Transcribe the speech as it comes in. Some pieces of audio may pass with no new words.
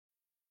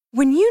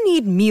When you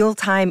need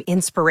mealtime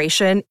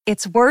inspiration,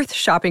 it's worth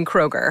shopping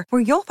Kroger,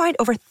 where you'll find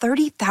over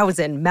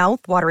 30,000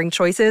 mouth-watering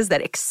choices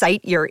that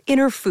excite your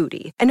inner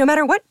foodie. And no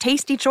matter what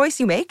tasty choice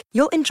you make,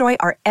 you'll enjoy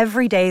our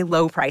everyday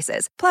low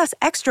prices, plus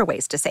extra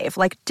ways to save,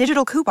 like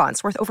digital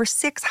coupons worth over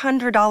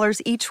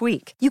 $600 each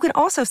week. You can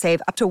also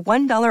save up to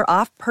 $1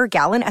 off per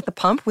gallon at the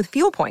pump with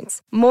fuel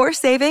points. More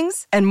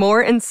savings and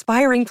more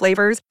inspiring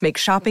flavors make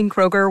shopping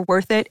Kroger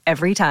worth it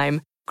every time.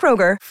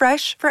 Kroger,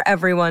 fresh for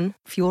everyone.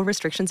 Fuel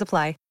restrictions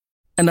apply.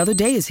 Another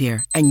day is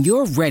here, and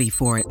you're ready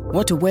for it.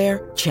 What to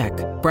wear? Check.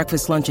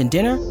 Breakfast, lunch, and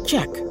dinner?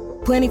 Check.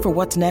 Planning for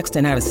what's next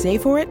and how to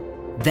save for it?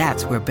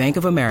 That's where Bank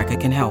of America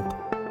can help.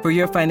 For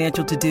your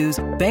financial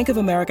to-dos, Bank of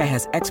America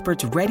has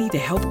experts ready to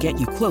help get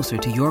you closer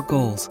to your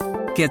goals.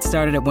 Get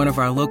started at one of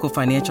our local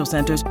financial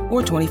centers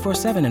or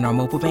 24/7 in our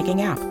mobile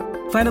banking app.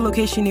 Find a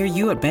location near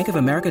you at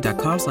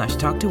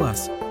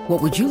bankofamerica.com/talktous.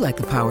 What would you like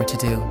the power to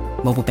do?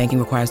 Mobile banking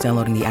requires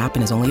downloading the app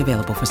and is only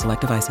available for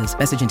select devices.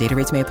 Message and data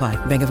rates may apply.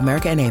 Bank of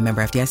America N.A.,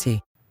 member FDIC.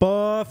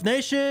 Buff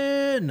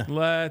Nation!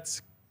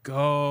 Let's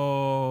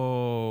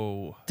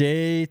go.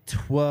 Day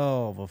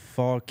 12 of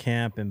fall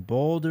camp in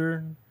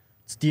Boulder.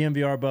 It's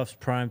DNVR Buffs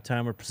Prime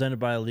Time. We're presented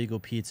by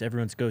Illegal Pete's,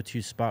 everyone's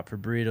go-to spot for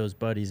burritos,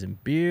 buddies,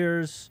 and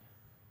beers.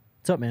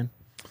 What's up, man?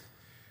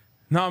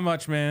 Not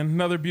much, man.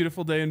 Another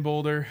beautiful day in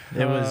Boulder.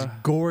 It was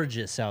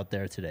gorgeous out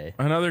there today.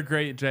 Another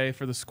great day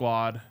for the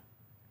squad,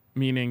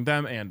 meaning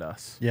them and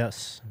us.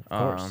 Yes,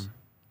 of course.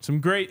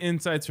 Some great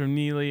insights from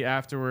Neely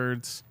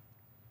afterwards.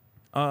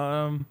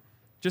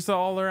 Just an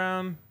all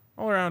around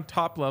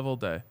top level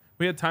day.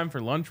 We had time for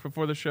lunch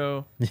before the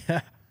show.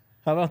 Yeah.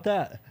 How about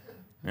that?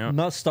 Yep. I'm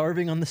not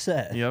starving on the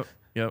set. Yep,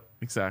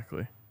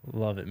 exactly.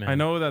 Love it, man. I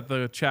know that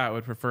the chat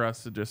would prefer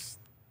us to just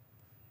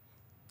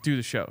do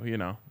the show,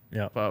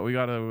 Yeah. but we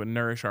got to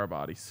nourish our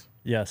bodies.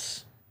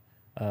 Yes.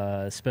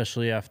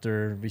 Especially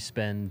after we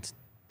spend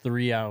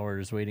 3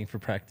 hours waiting for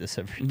practice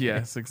every day.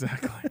 Yes,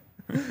 exactly.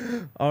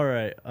 All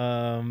right.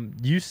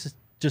 You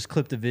just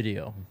clipped a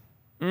video.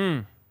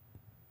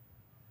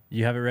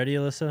 You have it ready,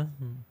 Alyssa?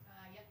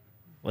 Yep.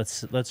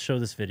 Let's show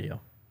this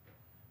video.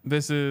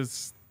 This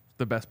is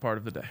the best part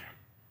of the day.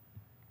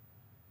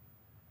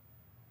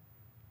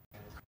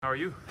 How are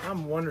you?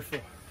 I'm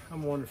wonderful.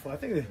 I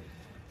think that,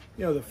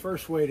 the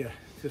first way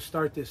to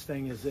start this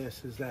thing is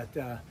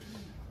that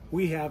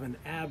we have an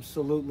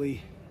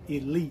absolutely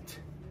elite,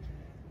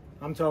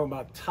 I'm talking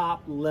about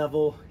top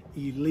level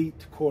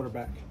elite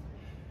quarterback.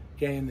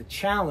 Okay, and the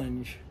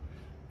challenge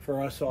for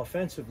us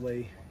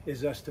offensively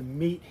is us to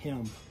meet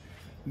him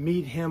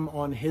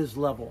on his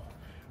level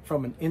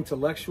from an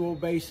intellectual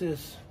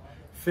basis,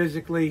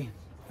 physically.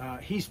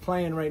 He's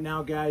playing right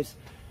now, guys.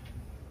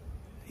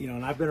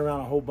 And I've been around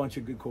a whole bunch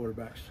of good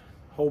quarterbacks,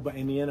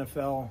 in the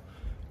NFL,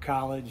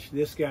 college.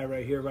 This guy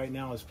right here right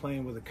now is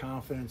playing with a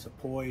confidence, a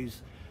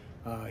poise.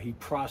 He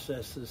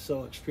processes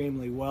so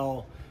extremely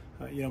well.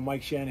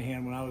 Mike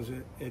Shanahan, when I was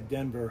at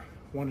Denver,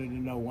 wanted to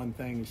know one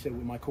thing. He said,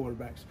 with my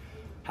quarterbacks,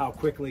 how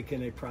quickly can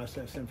they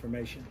process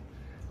information?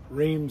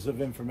 Reams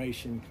of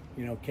information,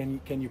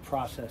 can you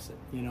process it?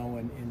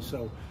 And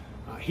so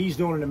he's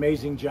doing an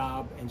amazing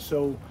job. And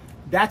so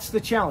that's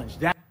the challenge.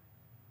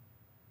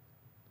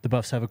 The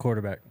Buffs have a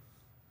quarterback.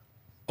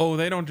 Oh,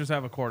 they don't just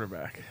have a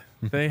quarterback.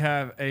 They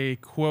have a,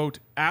 quote,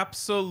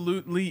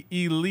 absolutely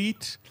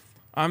elite,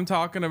 I'm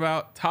talking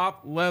about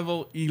top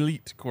level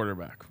elite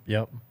quarterback.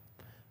 Yep.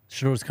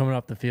 Shador's coming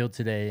off the field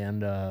today,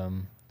 and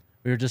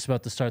we were just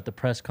about to start the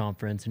press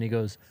conference, and he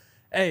goes,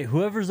 "Hey,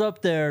 whoever's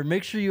up there,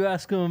 make sure you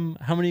ask him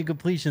how many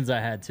completions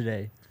I had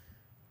today."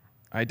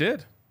 I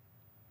did.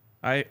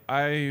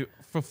 I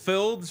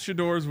fulfilled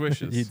Shador's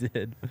wishes. You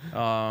did.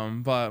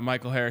 But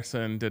Michael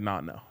Harrison did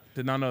not know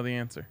the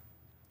answer.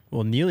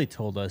 Well, Neely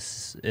told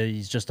us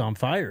he's just on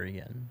fire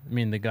again. I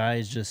mean, the guy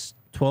is just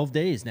 12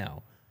 days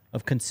now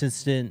of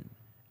consistent,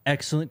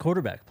 excellent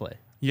quarterback play.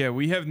 Yeah,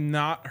 we have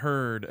not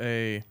heard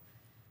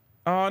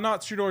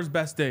not Shador's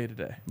best day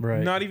today.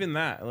 Right. Not even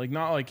that.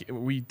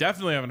 We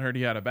definitely haven't heard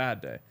he had a bad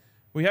day.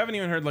 We haven't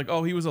even heard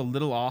he was a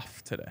little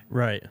off today.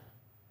 Right.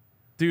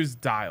 Dude's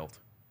dialed.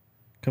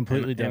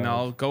 Completely dialed. And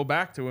I'll go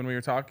back to when we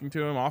were talking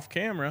to him off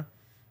camera.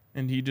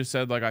 And he just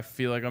said, I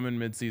feel like I'm in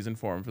mid-season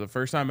form. For the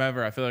first time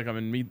ever, I feel like I'm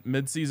in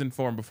mid-season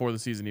form before the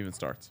season even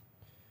starts.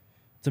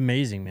 It's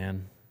amazing,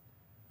 man.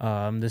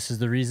 This is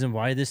the reason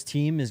why this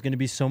team is going to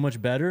be so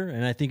much better,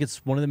 and I think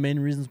it's one of the main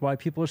reasons why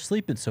people are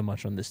sleeping so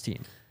much on this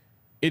team.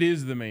 It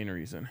is the main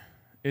reason.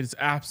 It's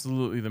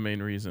absolutely the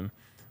main reason.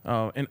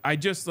 And I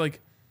just,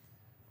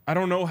 I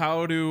don't know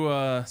how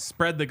to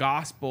spread the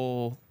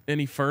gospel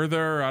any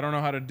further. I don't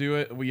know how to do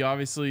it. We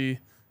obviously,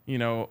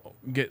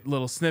 get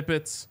little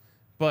snippets.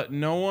 But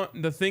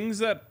the things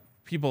that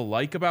people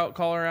like about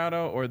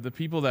Colorado, or the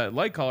people that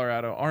like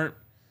Colorado, aren't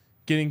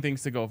getting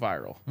things to go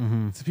viral.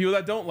 Mm-hmm. It's the people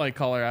that don't like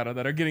Colorado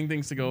that are getting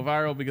things to go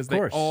viral because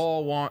they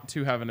all want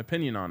to have an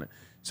opinion on it.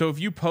 So if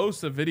you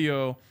post a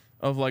video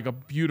of a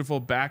beautiful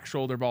back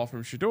shoulder ball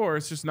from Shador,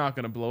 it's just not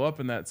going to blow up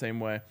in that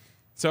same way.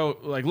 So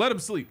let him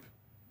sleep.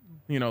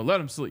 let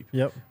them sleep.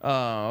 Yep.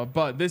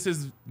 But this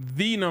is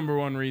the number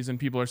one reason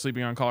people are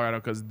sleeping on Colorado,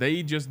 because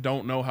they just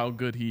don't know how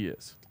good he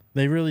is.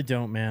 They really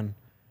don't, man.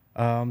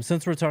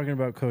 Since we're talking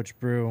about Coach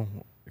Brew,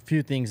 a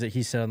few things that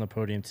he said on the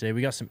podium today.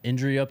 We got some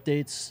injury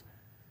updates.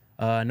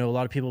 I know a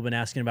lot of people have been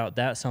asking about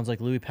that. Sounds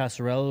like Louis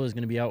Passarello is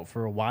going to be out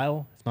for a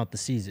while, if not the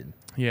season.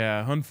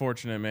 Yeah,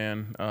 unfortunate,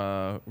 man.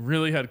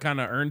 Really had kind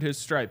of earned his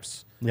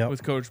stripes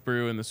with Coach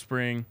Brew in the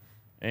spring,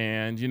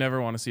 and you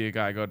never want to see a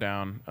guy go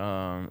down,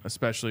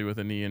 especially with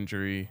a knee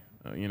injury.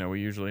 We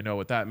usually know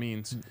what that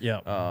means.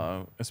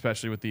 Yeah.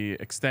 Especially with the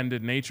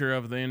extended nature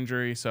of the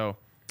injury. So,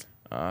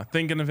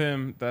 thinking of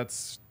him,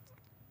 that's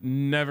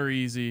never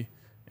easy.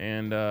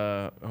 And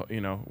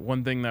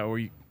one thing that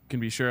we can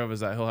be sure of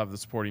is that he'll have the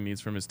support he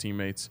needs from his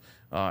teammates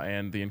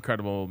and the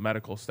incredible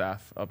medical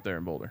staff up there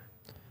in Boulder.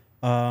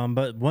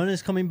 But one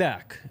is coming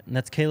back, and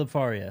that's Caleb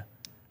Faria.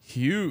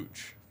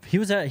 Huge. He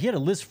had a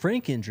Liz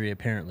Frank injury,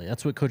 apparently.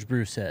 That's what Coach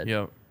Brew said.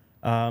 Yep.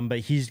 But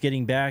he's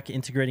getting back,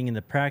 integrating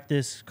into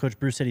practice. Coach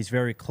Brew said he's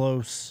very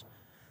close.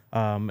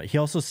 He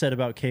also said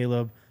about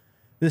Caleb,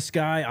 this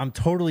guy, I'm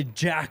totally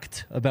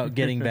jacked about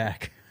getting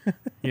back.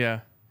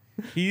 Yeah.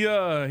 He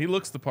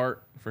looks the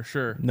part for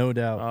sure. No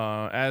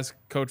doubt. As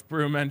Coach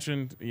Brew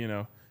mentioned, he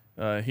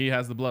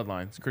has the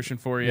bloodlines. Christian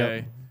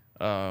Fourier,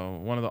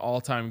 one of the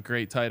all-time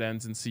great tight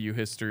ends in CU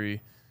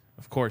history.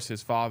 Of course,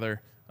 his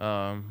father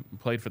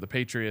played for the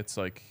Patriots.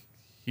 Like,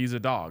 he's a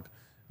dog.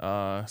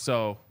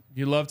 So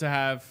you love to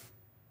have.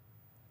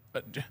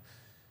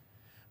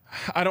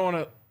 I don't want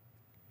to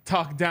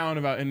talk down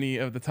about any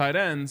of the tight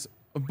ends,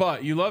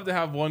 but you love to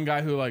have one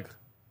guy who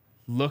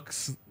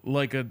looks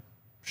like a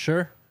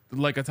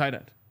tight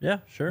end. Yeah,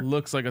 sure.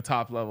 Looks like a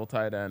top-level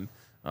tight end.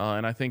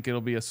 And I think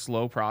it'll be a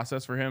slow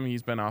process for him.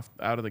 He's been out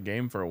of the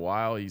game for a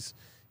while. He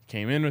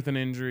came in with an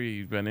injury.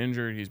 He's been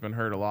injured. He's been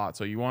hurt a lot.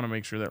 So you want to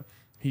make sure that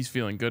he's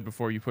feeling good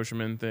before you push him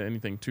into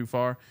anything too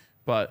far.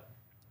 But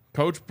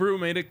Coach Brew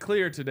made it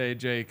clear today,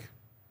 Jake,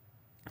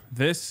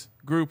 this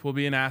group will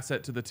be an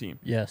asset to the team.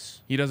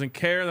 Yes. He doesn't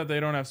care that they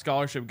don't have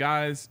scholarship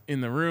guys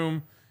in the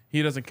room.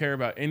 He doesn't care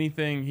about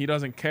anything. He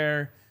doesn't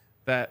care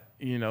that,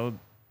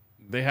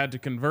 they had to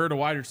convert a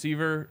wide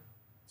receiver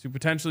to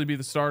potentially be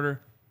the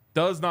starter.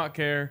 Does not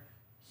care.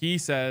 He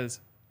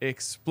says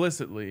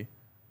explicitly,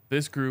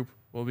 this group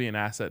will be an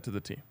asset to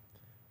the team.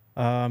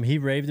 He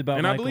raved about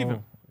and Michael. I believe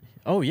him.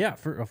 Oh, yeah,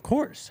 of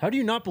course. How do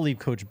you not believe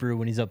Coach Brew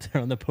when he's up there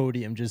on the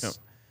podium?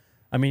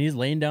 He's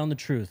laying down the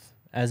truth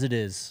as it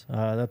is.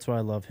 That's why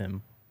I love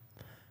him.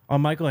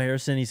 On Michael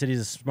Harrison, he said he's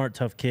a smart,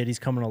 tough kid. He's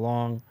coming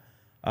along.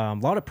 A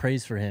lot of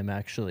praise for him,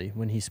 actually,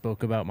 when he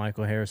spoke about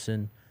Michael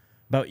Harrison.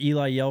 About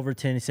Eli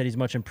Yelverton, he said he's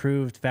much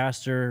improved,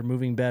 faster,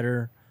 moving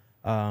better.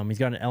 He's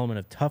got an element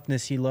of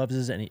toughness he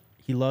loves, and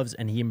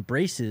he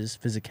embraces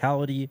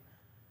physicality.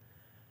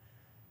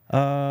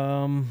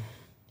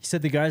 He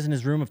said the guys in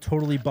his room have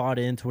totally bought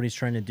into what he's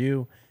trying to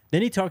do.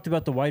 Then he talked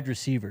about the wide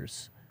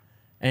receivers,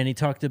 and he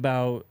talked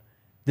about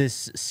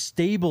this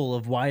stable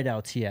of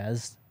wideouts he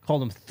has,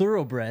 called them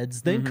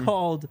thoroughbreds, then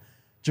called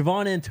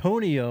Javon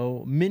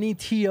Antonio Mini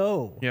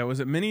T.O. Yeah, was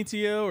it Mini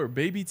T.O. or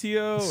Baby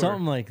T.O.?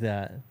 Something like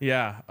that.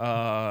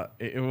 Yeah,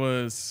 it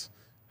was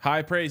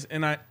high praise.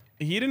 And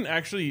he didn't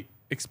actually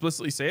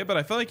explicitly say it, but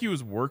I felt like he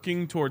was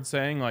working towards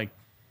saying,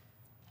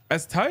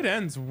 as tight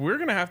ends, we're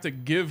going to have to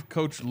give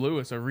Coach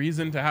Lewis a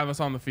reason to have us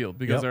on the field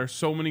because there are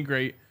so many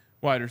great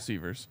wide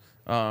receivers.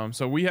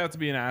 So we have to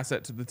be an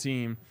asset to the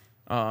team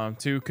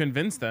to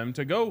convince them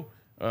to go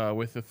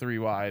with the 3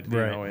 wide,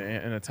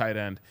 and a tight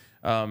end.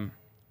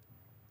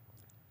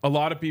 A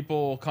lot of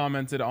people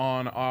commented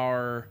on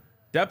our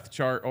depth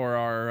chart or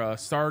our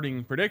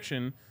starting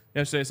prediction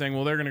yesterday saying,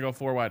 well, they're going to go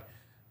 4 wide.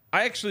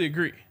 I actually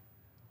agree.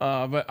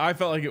 But I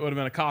felt like it would have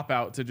been a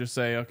cop-out to just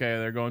say, okay,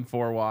 they're going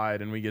 4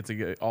 wide and we get to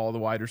get all the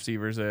wide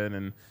receivers in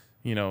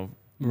and,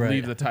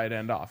 leave the tight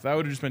end off. That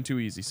would have just been too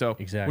easy. So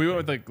we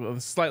went with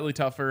a slightly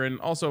tougher and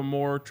also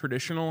more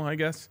traditional, I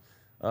guess,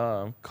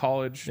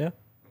 college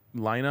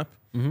lineup.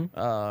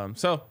 Mm-hmm.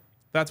 So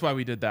that's why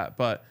we did that.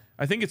 But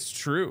I think it's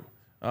true.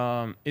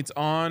 It's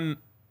on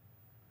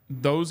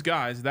those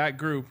guys, that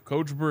group,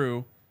 Coach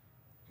Brew,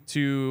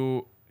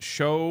 to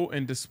show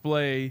and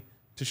display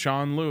to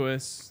Sean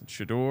Lewis,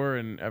 Shedeur,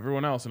 and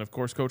everyone else, and of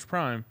course Coach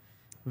Prime,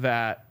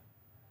 that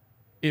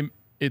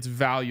it's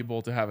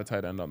valuable to have a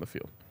tight end on the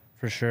field.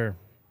 For sure.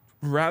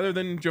 Rather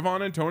than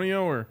Javon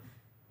Antonio or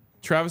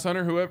Travis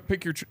Hunter, whoever,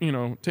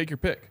 take your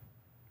pick.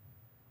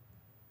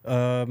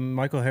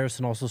 Michael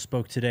Harrison also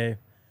spoke today.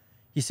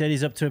 He said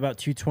he's up to about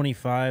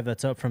 225.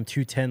 That's up from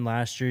 210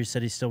 last year. He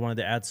said he still wanted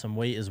to add some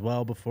weight as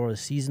well before the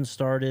season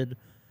started.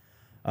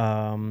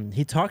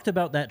 He talked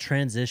about that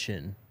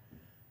transition,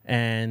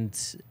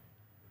 and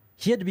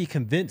he had to be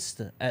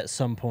convinced at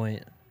some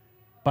point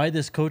by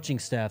this coaching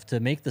staff to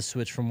make the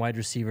switch from wide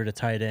receiver to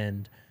tight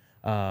end.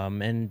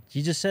 And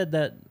he just said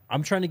that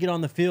I'm trying to get on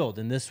the field,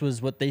 and this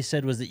was what they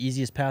said was the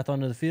easiest path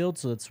onto the field,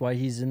 so that's why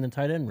he's in the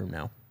tight end room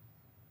now.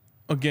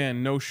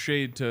 Again, no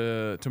shade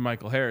to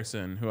Michael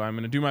Harrison, who I'm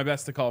going to do my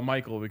best to call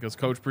Michael because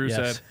Coach Brew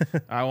said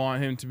I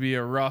want him to be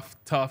a rough,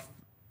 tough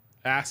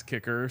ass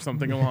kicker or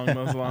something along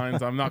those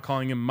lines. I'm not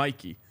calling him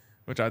Mikey,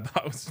 which I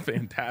thought was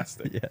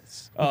fantastic.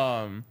 Yes.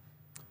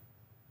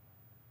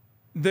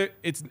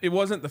 It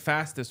wasn't the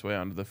fastest way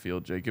onto the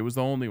field, Jake. It was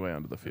the only way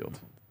onto the field.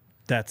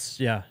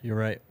 You're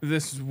right.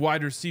 This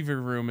wide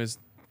receiver room is,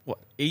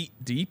 8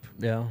 deep?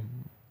 Yeah.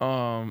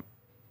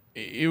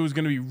 It was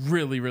going to be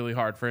really, really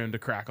hard for him to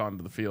crack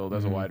onto the field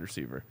as a wide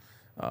receiver.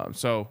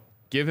 So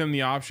give him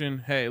the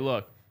option. Hey,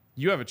 look,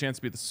 you have a chance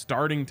to be the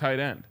starting tight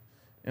end.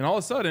 And all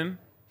of a sudden,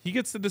 he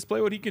gets to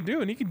display what he can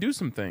do, and he can do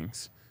some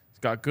things. He's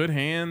got good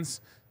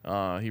hands.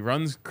 He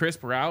runs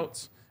crisp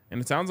routes, and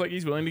it sounds like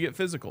he's willing to get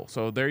physical.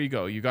 So there you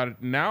go. You got it.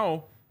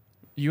 Now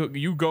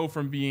you go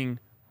from being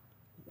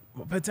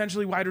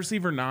potentially wide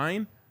receiver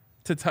 9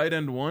 to tight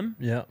end 1.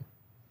 Yeah.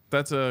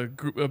 That's a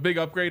big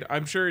upgrade.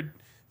 I'm sure it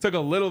took a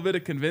little bit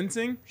of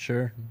convincing.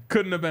 Sure.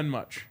 Couldn't have been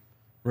much.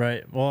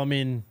 Right. Well, I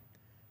mean,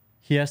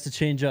 he has to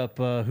change up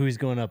who he's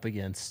going up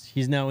against.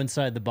 He's now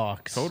inside the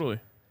box. Totally.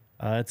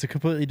 It's a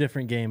completely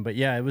different game. But,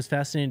 yeah, it was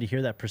fascinating to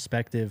hear that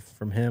perspective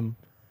from him.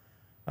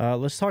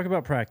 Let's talk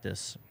about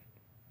practice.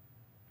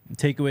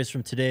 Takeaways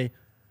from today.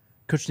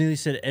 Coach Neely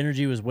said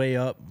energy was way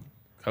up.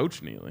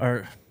 Coach Neely.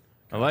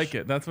 I like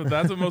it. That's what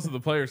most of the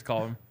players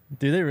call him.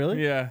 Do they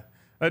really? Yeah.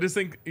 I just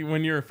think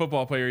when you're a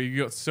football player,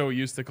 you get so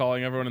used to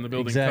calling everyone in the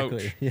building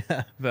exactly. coach.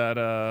 Yeah. That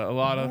a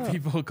lot of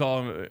people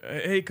call him,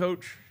 hey,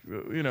 coach,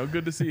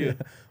 good to see you.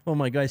 Oh,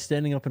 my guy's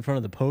standing up in front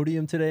of the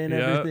podium today and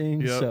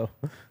everything. Yep. So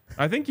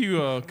I think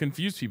you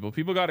confused people.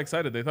 People got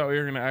excited. They thought we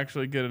were going to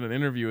actually get an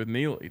interview with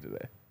Neely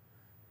today.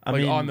 I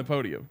mean, on the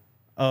podium.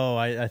 Oh,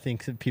 I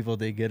think that people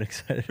did get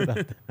excited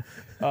about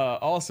that.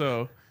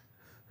 Also,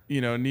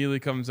 Neely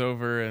comes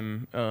over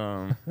and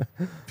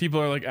people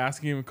are like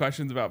asking him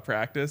questions about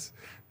practice.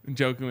 And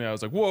jokingly, I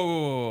was like,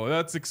 whoa,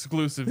 that's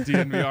exclusive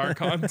DNVR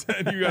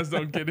content. You guys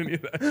don't get any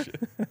of that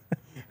shit.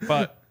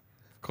 But,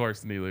 of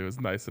course, Neely was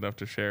nice enough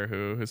to share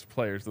who his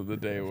players of the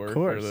day were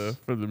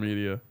for the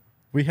media.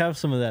 We have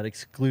some of that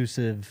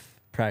exclusive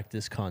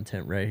practice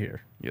content right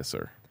here. Yes,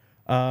 sir.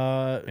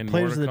 And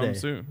players of the day.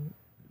 Soon.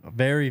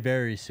 Very,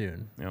 very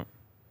soon. Yep.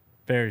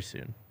 Very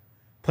soon.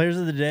 Players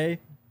of the day.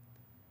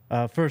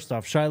 First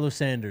off, Shiloh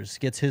Sanders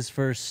gets his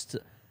first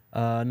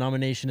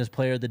nomination as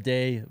player of the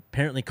day.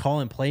 Apparently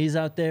calling plays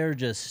out there.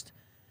 Just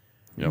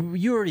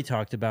you already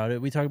talked about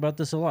it. We talk about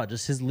this a lot.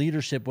 Just his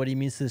leadership, what he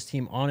means to this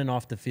team on and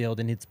off the field,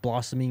 and it's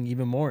blossoming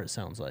even more, it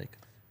sounds like.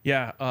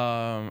 Yeah,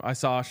 I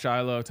saw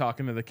Shiloh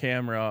talking to the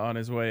camera on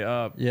his way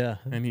up. Yeah.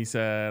 And he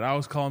said, I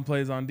was calling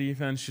plays on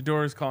defense,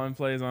 Shedor's calling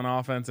plays on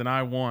offense, and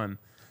I won.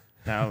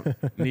 Now,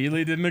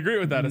 Neely didn't agree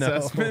with that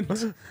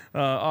assessment.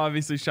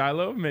 Obviously,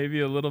 Shiloh may be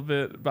a little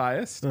bit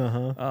biased,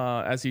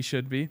 as he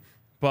should be.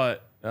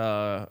 But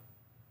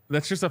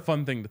that's just a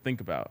fun thing to think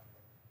about.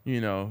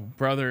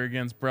 Brother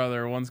against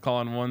brother. One's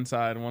calling one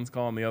side, one's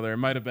calling the other. It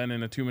might have been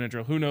in a 2-minute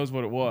drill. Who knows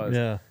what it was?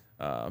 Yeah.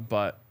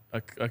 But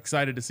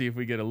excited to see if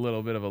we get a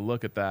little bit of a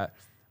look at that.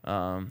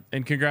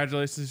 And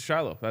congratulations to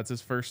Shiloh. That's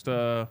his first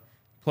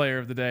player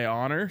of the day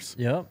honors.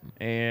 Yep.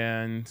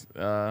 And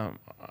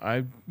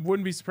I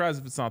wouldn't be surprised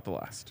if it's not the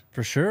last.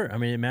 For sure. I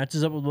mean, it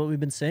matches up with what we've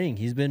been saying.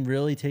 He's been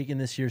really taking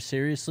this year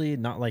seriously.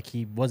 Not like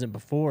he wasn't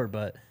before,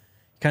 but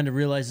he kind of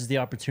realizes the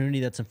opportunity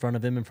that's in front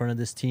of him, in front of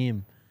this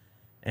team.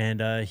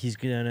 And he's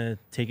going to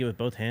take it with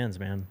both hands,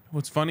 man.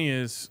 What's funny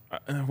is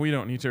we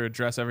don't need to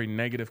address every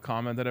negative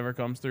comment that ever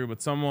comes through,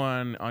 but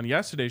someone on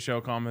yesterday's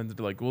show commented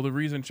like, well, the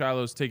reason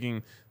Shiloh's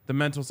taking the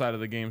mental side of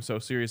the game so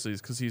seriously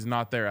is because he's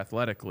not there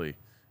athletically,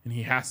 and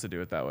he has to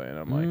do it that way. And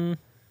I'm like,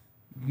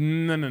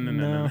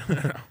 no.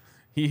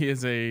 He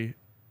is a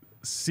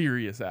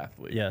serious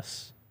athlete.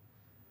 Yes.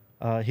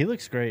 He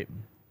looks great.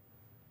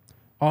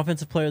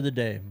 Offensive player of the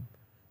day.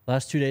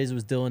 Last 2 days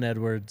was Dylan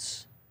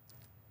Edwards.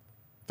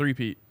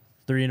 3-peat.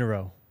 3 in a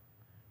row.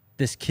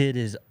 This kid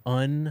is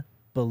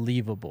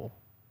unbelievable.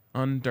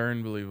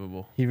 Undarn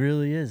believable. He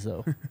really is,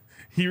 though.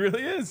 He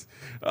really is.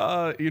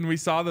 And we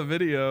saw the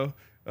video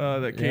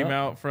that came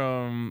out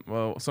from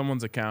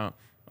someone's account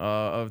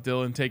of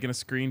Dylan taking a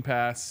screen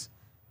pass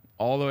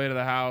all the way to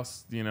the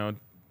house,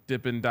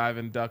 dipping,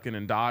 diving, ducking,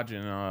 and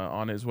dodging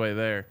on his way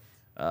there.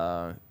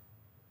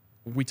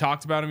 We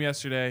talked about him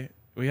yesterday.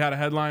 We had a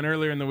headline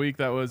earlier in the week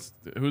that was,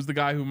 who's the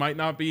guy who might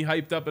not be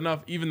hyped up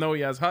enough, even though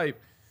he has hype?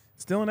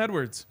 It's Dylan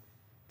Edwards.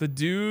 The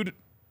dude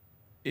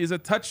is a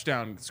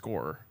touchdown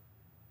scorer.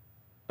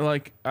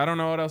 Like, I don't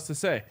know what else to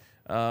say.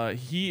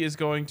 He is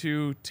going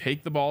to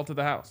take the ball to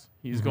the house.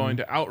 He's going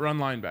to outrun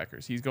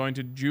linebackers. He's going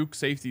to juke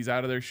safeties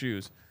out of their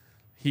shoes.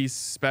 He's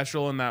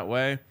special in that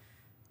way.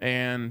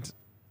 And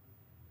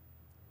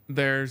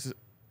there's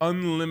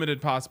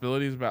unlimited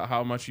possibilities about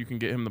how much you can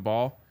get him the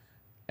ball.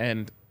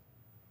 And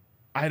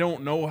I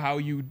don't know how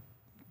you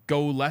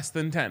go less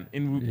than 10.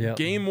 In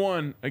game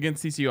 1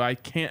 against TCU, I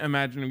can't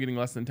imagine him getting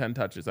less than 10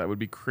 touches. That would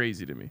be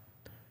crazy to me.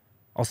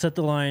 I'll set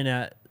the line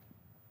at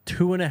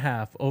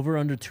 2.5, over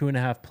under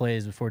 2.5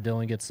 plays before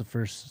Dylan gets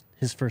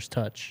his first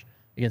touch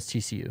against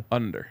TCU.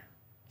 Under.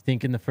 You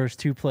think in the first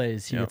 2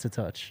 plays he gets a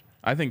touch?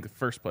 I think the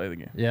first play of the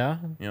game. Yeah?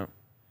 Yeah.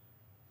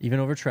 Even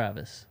over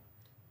Travis?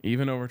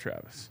 Even over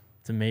Travis.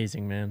 It's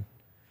amazing, man.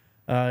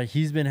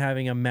 He's been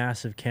having a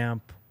massive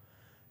camp.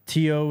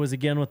 T.O. was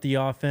again with the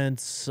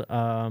offense.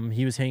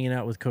 He was hanging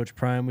out with Coach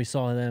Prime. We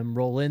saw them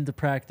roll into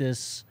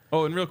practice.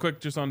 Oh, and real quick,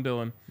 just on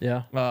Dylan.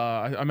 Yeah.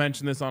 I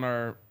mentioned this on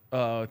our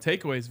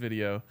takeaways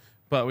video,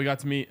 but we got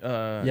to meet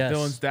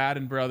Dylan's dad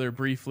and brother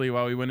briefly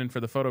while we went in for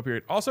the photo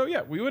period. Also,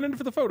 yeah, we went in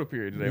for the photo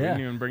period today. We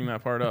didn't even bring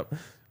that part up.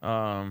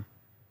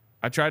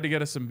 I tried to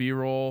get us some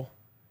B-roll.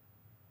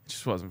 It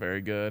just wasn't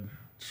very good.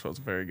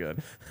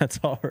 That's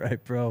all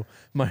right, bro.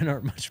 Mine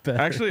aren't much better.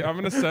 Actually, I'm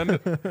gonna send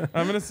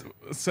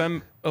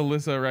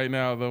Alyssa right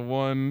now the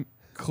one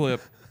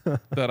clip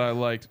that I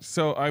liked.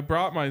 So I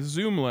brought my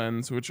zoom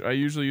lens, which I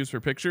usually use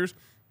for pictures,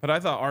 but I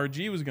thought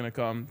RG was gonna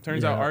come.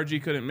 Turns out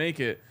RG couldn't make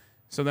it.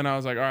 So then I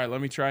was like, all right, let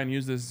me try and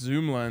use this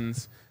zoom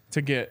lens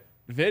to get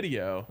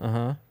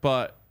video.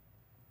 But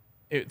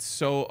it's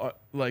so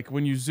like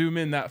when you zoom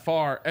in that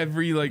far,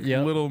 every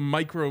little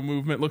micro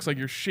movement looks like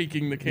you're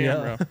shaking the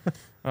camera.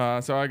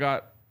 So I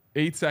got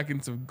 8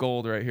 seconds of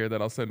gold right here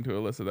that I'll send to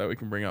Alyssa that we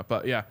can bring up.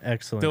 But yeah,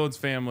 excellent. Dylan's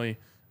family,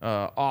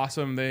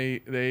 awesome.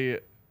 They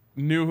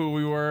knew who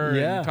we were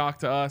and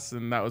talked to us,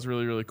 and that was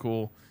really, really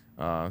cool.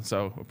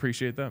 So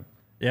appreciate them.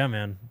 Yeah,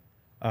 man.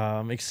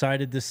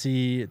 Excited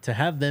to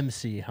have them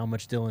see how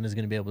much Dylan is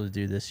going to be able to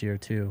do this year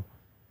too.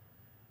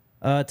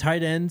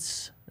 Tight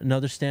ends,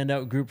 another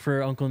standout group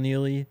for Uncle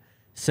Neely,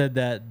 said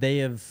that they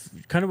have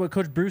kind of what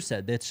Coach Bruce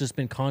said. It's just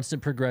been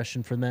constant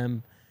progression for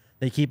them.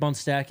 They keep on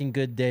stacking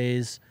good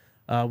days.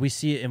 We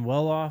see it in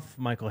Well-Off.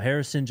 Michael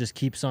Harrison just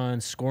keeps on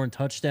scoring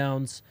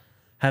touchdowns,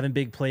 having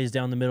big plays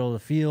down the middle of the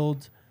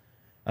field.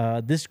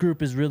 This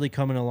group is really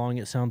coming along,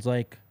 it sounds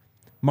like.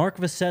 Mark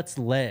Vassette's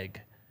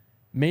leg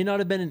may not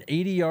have been an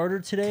 80-yarder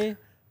today,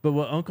 but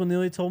what Uncle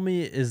Neely told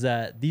me is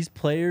that these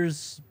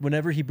players,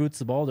 whenever he boots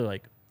the ball, they're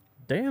like,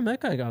 damn, that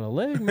guy got a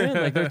leg, man.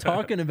 Like, they're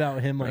talking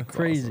about him like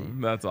crazy.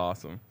 Awesome. That's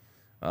awesome.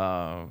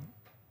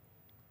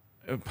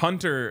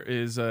 Punter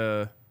is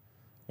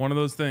one of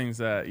those things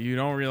that you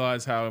don't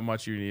realize how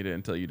much you need it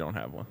until you don't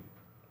have one.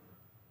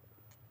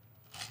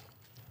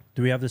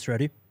 Do we have this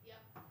ready? Yep.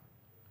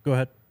 Go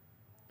ahead.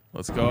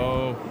 Let's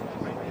go.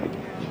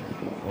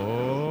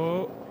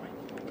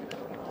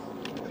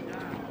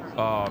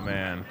 Oh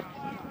man.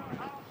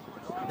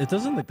 It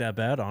doesn't look that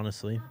bad,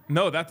 honestly.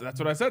 No, that's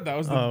what I said. That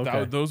was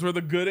those were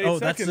the good 8 seconds.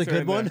 That's the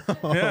good one?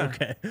 Yeah.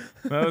 Okay.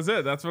 That was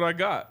it. That's what I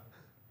got.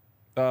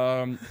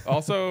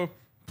 Also,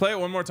 play it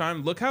one more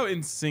time. Look how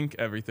in sync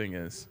everything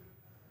is.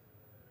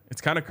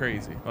 It's kind of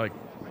crazy. Like,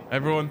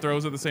 everyone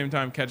throws at the same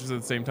time, catches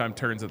at the same time,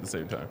 turns at the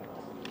same time.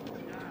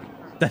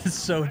 That is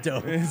so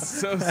dope. It's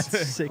so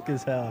sick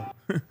as hell.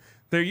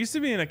 There used to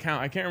be an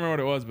account. I can't remember what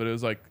it was, but it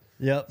was like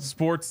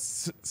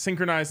sports,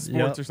 synchronized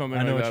sports or something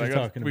like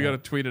that. We got to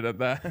tweet it at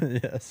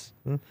that. Yes.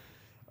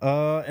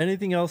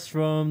 Anything else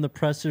from the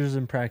pressers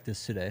in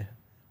practice today?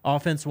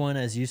 Offense won,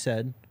 as you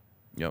said.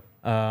 Yep.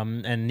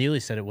 And Neely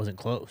said it wasn't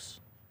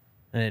close.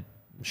 And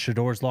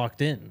Shador's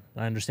locked in.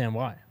 I understand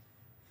why.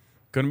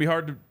 Going to be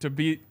hard to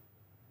beat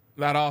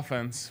that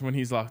offense when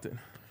he's locked in.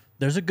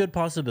 There's a good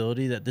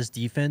possibility that this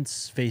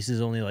defense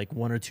faces only like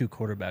 1 or 2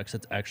 quarterbacks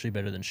that's actually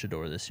better than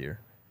Shador this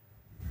year.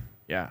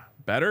 Yeah.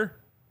 Better?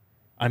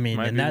 I mean,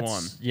 Might and be that's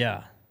one.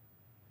 Yeah.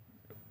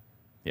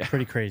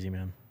 Pretty crazy,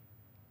 man.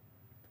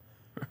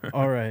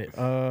 All right.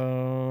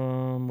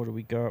 What do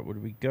we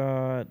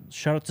got?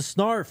 Shout out to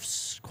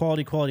Snarfs.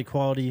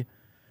 Quality.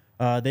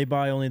 They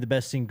buy only the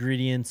best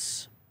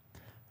ingredients.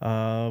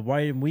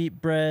 White and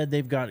wheat bread.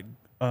 They've got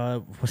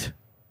the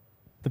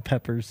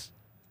peppers.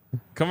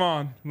 Come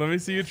on, let me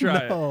see you try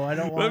it. No, I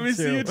don't want to. Let me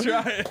see you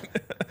try it.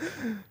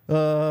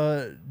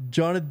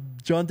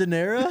 John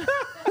Denera?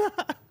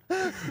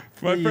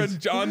 My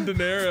friend John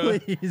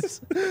Denera. Please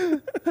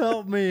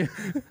help me.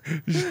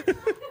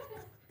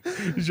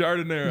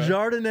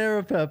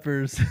 Jardinera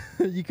peppers.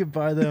 You can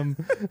buy them.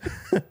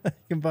 You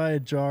can buy a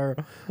jar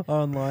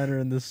online or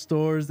in the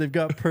stores. They've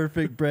got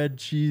perfect bread,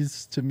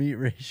 cheese to meat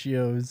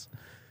ratios.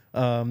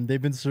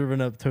 They've been serving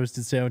up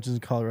toasted sandwiches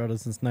in Colorado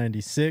since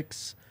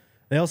 '96.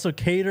 They also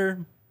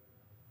cater.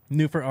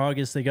 New for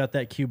August, they got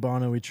that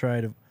Cubano we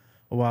tried a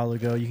while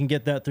ago. You can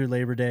get that through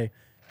Labor Day.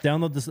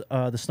 Download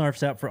the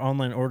Snarfs app for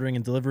online ordering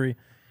and delivery.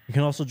 You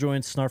can also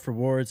join Snarf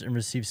Rewards and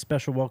receive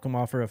special welcome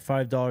offer of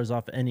 $5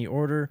 off any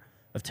order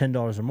of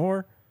 $10 or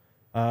more.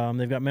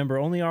 They've got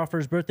member-only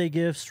offers, birthday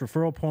gifts,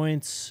 referral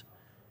points.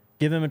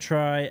 Give them a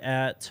try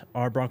at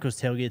our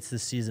Broncos tailgates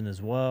this season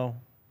as well.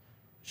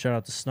 Shout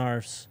out to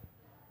Snarfs.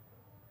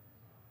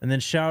 And then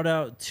shout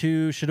out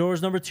to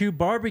Shador's number 2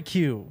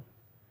 barbecue.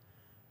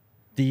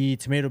 The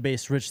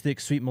tomato-based, rich, thick,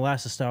 sweet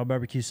molasses-style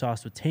barbecue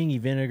sauce with tangy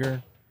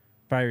vinegar,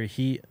 fiery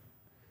heat.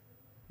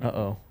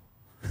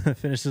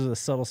 Finishes with a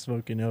subtle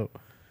smoky note.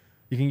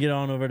 You can get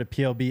on over to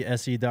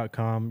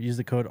plbse.com. Use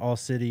the code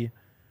ALLCITY,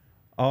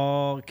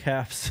 all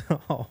caps,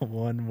 all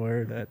one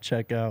word at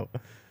checkout.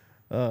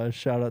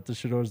 Shout out to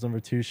Shador's number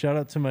 2. Shout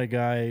out to my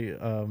guy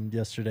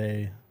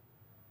yesterday.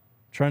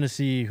 Trying to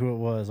see who it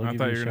was. I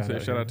thought you were going to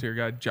say shout out to your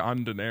guy,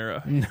 John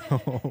Denera.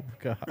 No,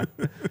 God.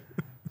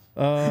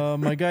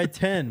 My guy,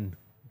 10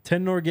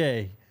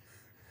 Norgay.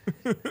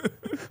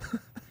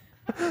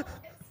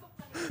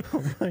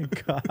 Oh my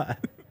God.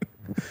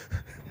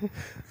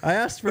 I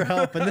asked for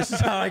help, and this is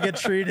how I get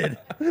treated.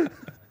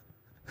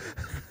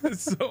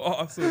 It's so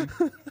awesome.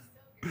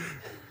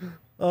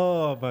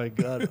 Oh my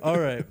God. All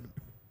right.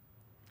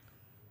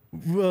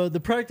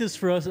 The practice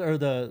for us are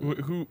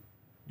Who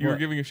you were What?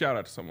 giving a shout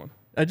out to someone?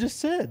 I just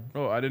said.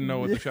 Oh, I didn't know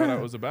what the shout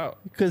out was about.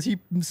 Because he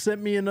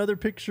sent me another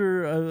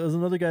picture. There's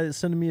another guy that's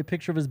sending me a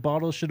picture of his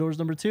bottle of Shador's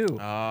number 2.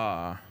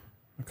 Ah,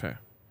 okay.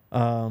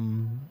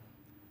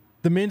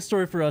 The main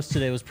story for us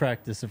today was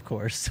practice, of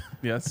course.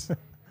 Yes.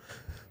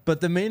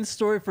 But the main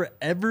story for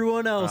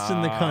everyone else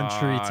in the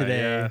country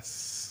today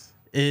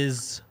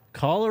is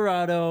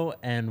Colorado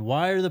and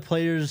why are the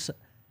players'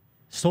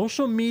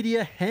 social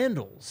media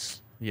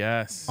handles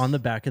Yes. on the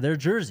back of their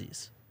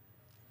jerseys.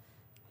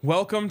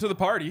 Welcome to the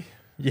party.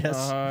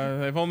 Yes.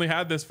 They've only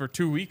had this for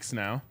 2 weeks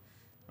now.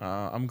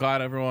 I'm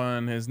glad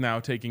everyone is now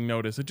taking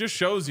notice. It just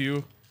shows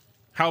you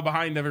how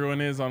behind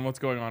everyone is on what's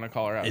going on in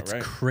Colorado, It's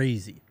right?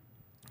 crazy.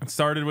 It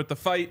started with the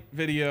fight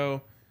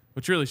video,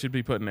 which really should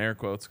be put in air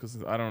quotes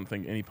because I don't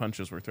think any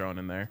punches were thrown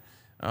in there.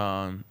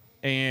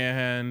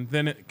 And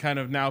then it kind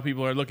of now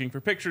people are looking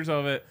for pictures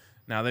of it.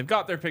 Now they've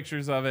got their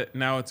pictures of it.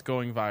 Now it's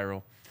going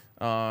viral.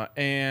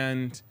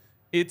 And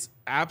it's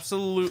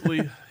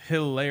absolutely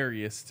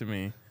hilarious to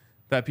me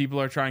that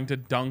people are trying to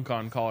dunk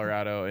on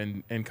Colorado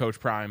and Coach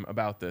Prime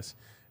about this.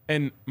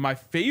 And my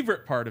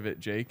favorite part of it,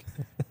 Jake,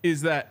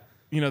 is that,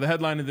 the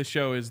headline of the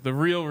show is the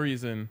real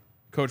reason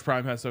Coach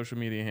Prime has social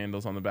media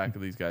handles on the back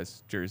of these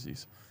guys'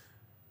 jerseys.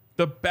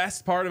 The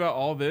best part about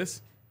all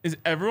this is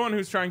everyone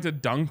who's trying to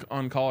dunk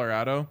on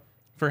Colorado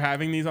for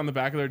having these on the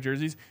back of their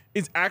jerseys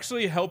is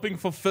actually helping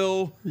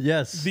fulfill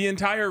the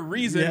entire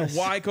reason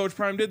why Coach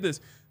Prime did this.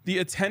 The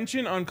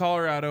attention on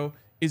Colorado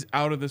is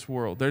out of this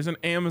world. There's an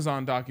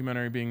Amazon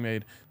documentary being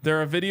made.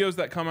 There are videos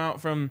that come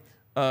out from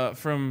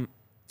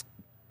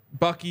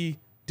Bucky,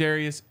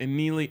 Darius, and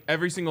Neely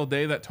every single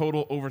day that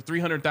total over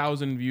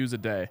 300,000 views a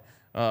day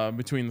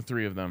between the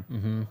three of them.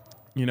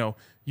 Mm-hmm.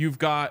 You've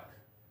got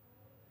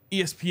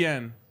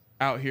ESPN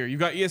out here. You've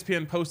got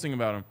ESPN posting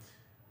about them.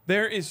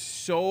 There is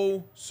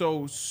so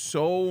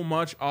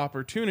much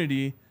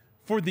opportunity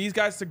for these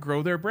guys to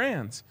grow their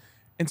brands.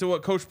 And so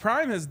what Coach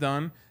Prime has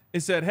done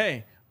is said,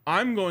 hey,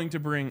 I'm going to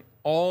bring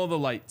all the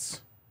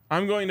lights.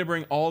 I'm going to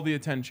bring all the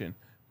attention.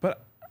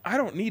 But I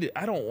don't need it.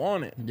 I don't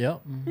want it.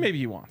 Yep. Maybe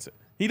he wants it.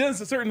 He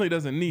certainly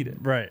doesn't need it.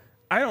 Right.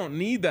 I don't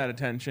need that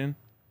attention.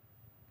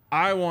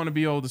 I want to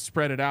be able to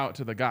spread it out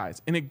to the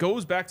guys. And it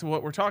goes back to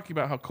what we're talking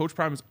about, how Coach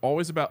Prime is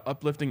always about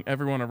uplifting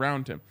everyone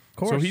around him. Of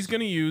course. So he's going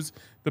to use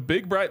the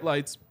big bright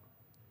lights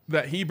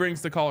that he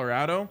brings to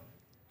Colorado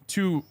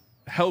to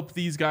help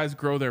these guys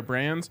grow their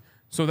brands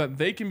so that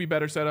they can be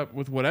better set up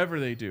with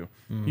whatever they do.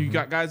 Mm-hmm. You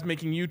got guys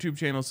making YouTube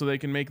channels so they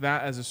can make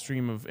that as a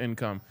stream of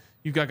income.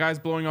 You've got guys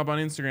blowing up on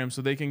Instagram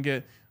so they can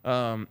get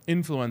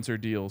influencer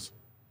deals.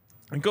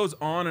 It goes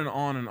on and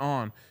on and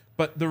on.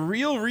 But the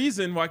real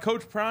reason why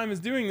Coach Prime is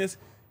doing this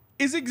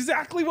is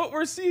exactly what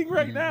we're seeing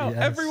right now.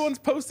 Yes. Everyone's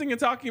posting and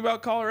talking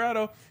about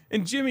Colorado,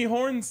 and Jimmy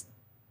Horn's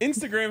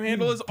Instagram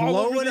handle is all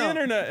over the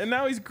internet, and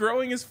now he's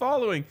growing his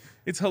following.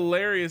 It's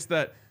hilarious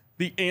that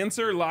the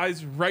answer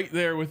lies right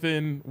there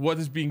within what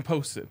is being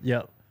posted.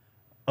 Yep.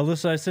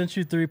 Alyssa, I sent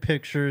you 3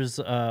 pictures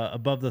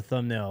above the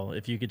thumbnail,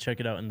 if you could check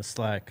it out in the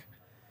Slack.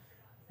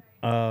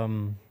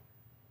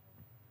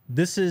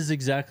 This is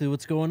exactly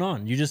what's going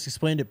on. You just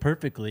explained it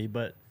perfectly,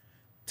 but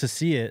to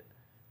see it,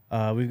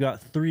 we've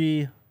got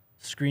 3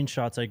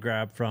 screenshots I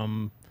grabbed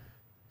from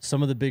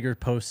some of the bigger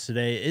posts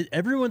today.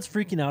 Everyone's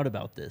freaking out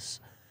about this.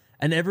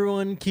 And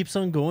everyone keeps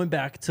on going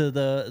back to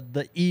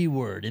the E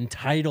word,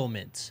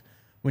 entitlement,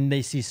 when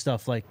they see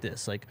stuff like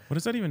this. Like, what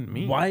does that even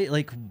mean?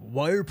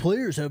 Why are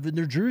players having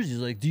their jerseys?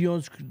 Like,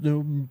 Deion's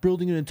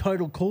building an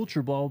entitled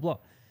culture, blah, blah, blah.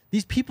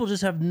 These people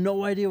just have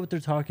no idea what they're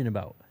talking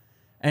about.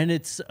 And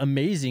it's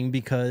amazing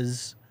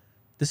because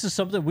this is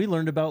something we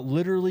learned about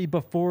literally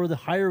before the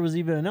hire was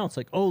even announced.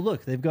 Like, oh,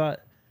 look, they've got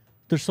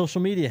their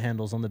social media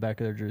handles on the back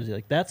of their jersey.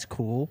 Like, that's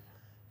cool.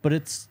 But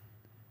it's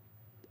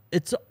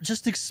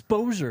just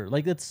exposure.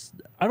 Like,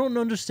 I don't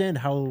understand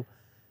how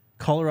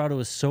Colorado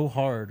is so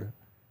hard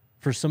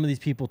for some of these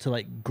people to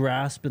like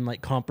grasp and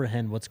like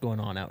comprehend what's going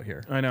on out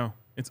here. I know.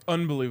 It's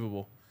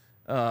unbelievable.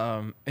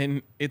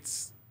 And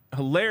it's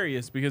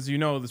hilarious because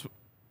this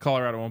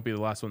Colorado won't be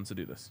the last ones to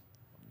do this.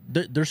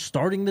 They're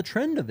starting the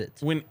trend of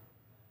it.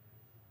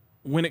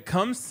 When it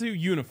comes to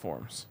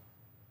uniforms,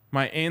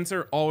 my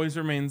answer always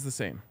remains the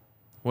same.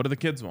 What do the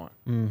kids want?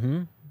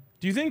 Mm-hmm.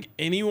 Do you think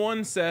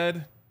anyone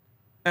said,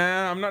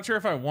 I'm not sure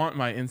if I want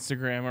my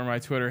Instagram or my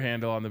Twitter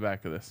handle on the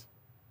back of this?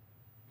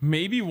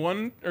 Maybe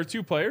 1 or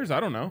 2 players. I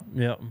don't know.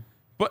 Yeah.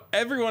 But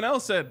everyone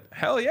else said,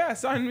 hell yeah,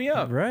 sign me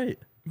up. Right.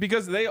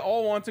 Because they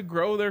all want to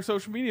grow their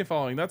social media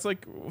following. That's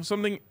like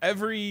something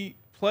every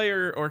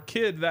player or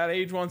kid that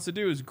age wants to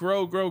do is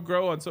grow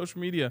on social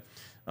media.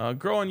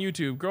 Grow on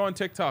YouTube, grow on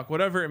TikTok,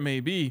 whatever it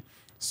may be.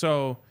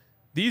 So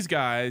these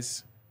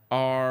guys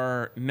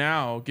are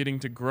now getting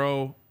to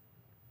grow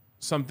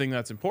something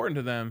that's important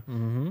to them.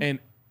 Mm-hmm. And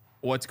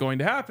what's going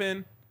to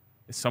happen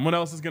someone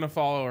else is going to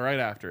follow right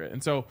after it.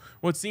 And so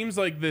what seems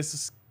like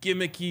this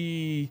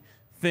gimmicky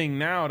thing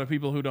now to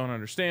people who don't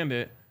understand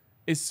it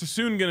is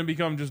soon going to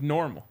become just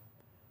normal.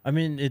 I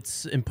mean,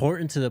 it's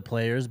important to the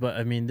players, but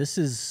I mean, this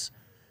is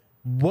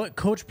what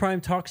Coach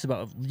Prime talks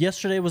about.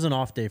 Yesterday was an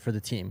off day for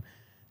the team.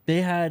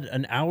 They had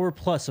an hour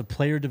plus of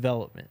player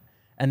development.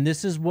 And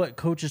this is what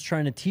Coach is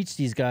trying to teach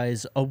these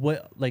guys,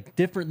 like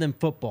different than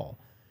football,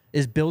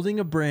 is building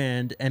a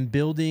brand and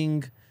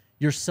building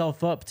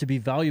yourself up to be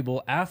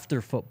valuable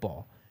after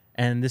football.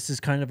 And this is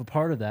kind of a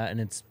part of that. And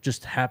it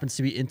just happens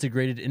to be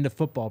integrated into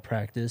football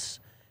practice.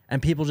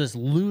 And people just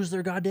lose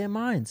their goddamn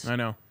minds. I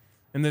know.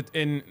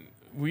 And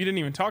we didn't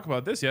even talk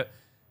about this yet.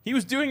 He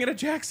was doing it at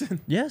Jackson.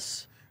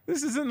 Yes.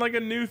 This isn't like a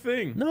new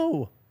thing.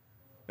 No.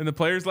 And the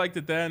players liked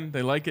it then.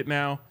 They like it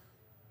now.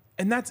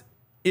 And that's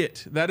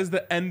it. That is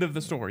the end of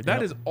the story.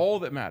 That is all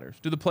that matters.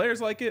 Do the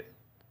players like it?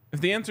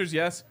 If the answer is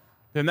yes,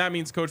 then that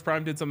means Coach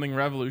Prime did something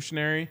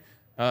revolutionary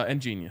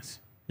and genius.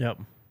 Yep.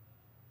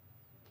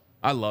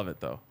 I love it,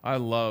 though. I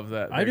love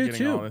that. I do getting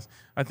too. all this.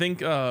 I think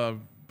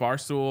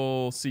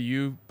Barstool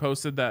CU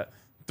posted that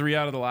 3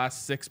 out of the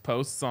last 6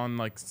 posts on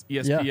like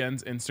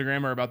ESPN's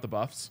Instagram are about the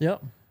Buffs.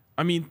 Yep.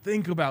 I mean,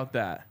 think about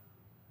that.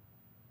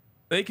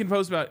 They can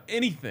post about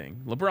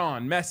anything.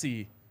 LeBron,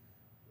 Messi,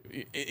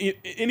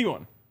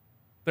 anyone.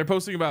 They're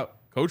posting about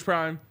Coach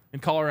Prime in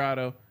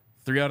Colorado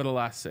 3 out of the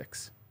last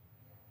 6.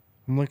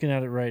 I'm looking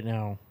at it right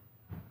now,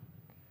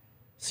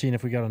 seeing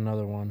if we got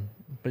another one.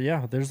 But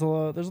yeah, there's a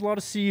lot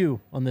of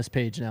CU on this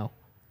page now.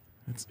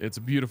 It's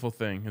a beautiful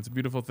thing. It's a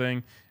beautiful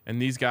thing.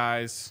 And these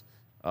guys,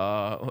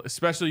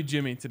 especially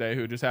Jimmy today,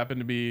 who just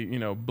happened to be,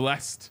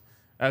 blessed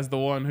as the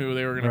one who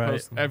they were going to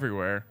post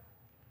everywhere,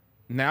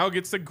 now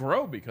gets to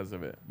grow because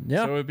of it.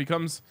 Yeah. So it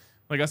becomes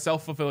like a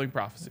self-fulfilling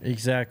prophecy.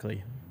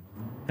 Exactly.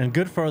 And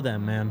good for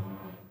them, man.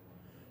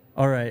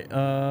 All right.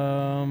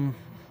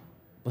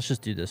 Let's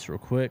just do this real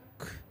quick.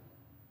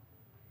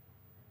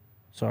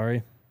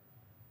 Sorry.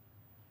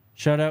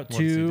 Shout out What's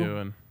he to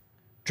doing?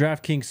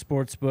 DraftKings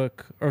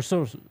Sportsbook.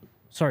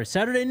 Sorry,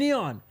 Saturday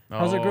Neon.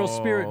 How's our girl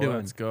Spirit doing?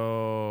 Let's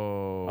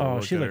go. Oh,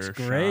 Look she at looks her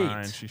great.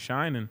 shine. She's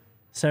shining.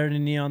 Saturday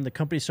Neon, the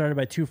company started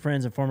by 2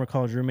 friends and former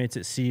college roommates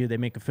at CU. They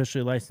make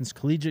officially licensed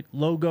collegiate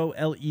logo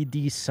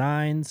LED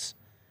signs.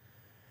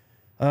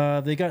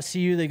 They got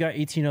CU. They got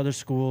 18 other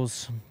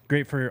schools.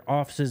 Great for your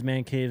offices,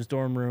 man caves,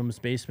 dorm rooms,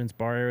 basements,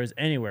 bar areas,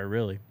 anywhere,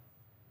 really.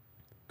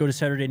 Go to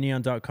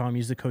SaturdayNeon.com,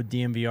 use the code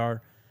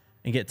DMVR,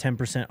 and get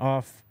 10%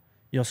 off.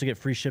 You also get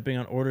free shipping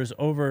on orders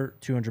over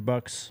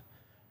 $200.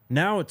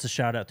 Now it's a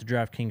shout-out to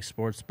DraftKings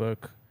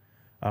Sportsbook.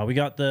 We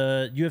got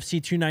the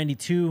UFC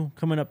 292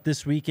 coming up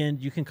this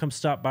weekend. You can come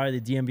stop by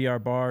the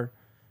DMVR bar.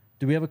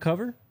 Do we have a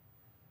cover?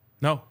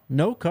 No.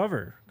 No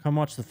cover. Come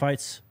watch the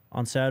fights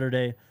on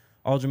Saturday.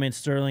 Aljamain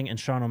Sterling and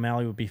Sean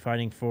O'Malley will be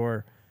fighting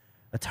for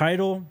a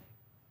title.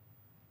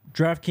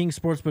 DraftKings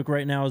Sportsbook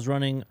right now is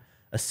running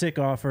a sick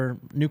offer.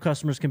 New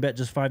customers can bet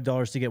just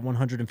 $5 to get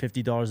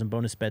 $150 in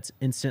bonus bets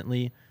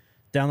instantly.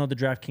 Download the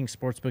DraftKings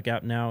Sportsbook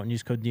app now and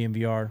use code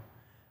DMVR.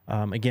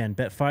 Again,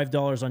 bet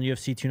 $5 on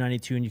UFC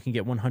 292 and you can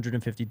get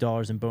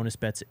 $150 in bonus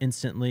bets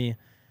instantly.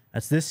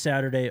 That's this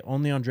Saturday,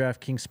 only on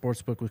DraftKings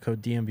Sportsbook with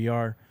code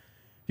DMVR.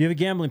 If you have a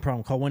gambling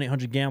problem, call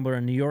 1-800-GAMBLER.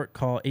 In New York,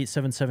 call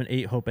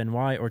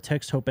 877-8-HOPE-NY or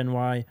text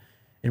HOPE-NY.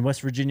 In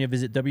West Virginia,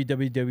 visit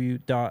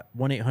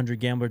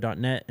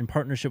www.1800gambler.net in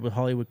partnership with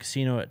Hollywood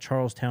Casino at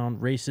Charlestown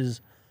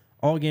Races.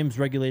 All games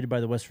regulated by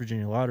the West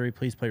Virginia Lottery.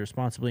 Please play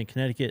responsibly in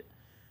Connecticut.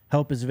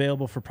 Help is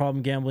available for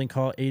problem gambling.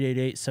 Call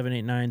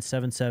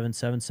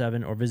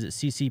 888-789-7777 or visit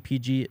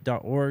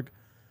ccpg.org.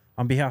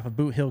 On behalf of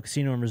Boot Hill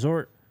Casino and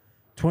Resort,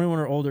 21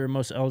 or older in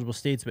most eligible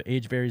states, but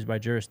age varies by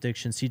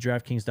jurisdiction. See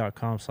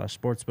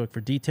DraftKings.com/sportsbook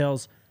for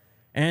details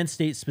and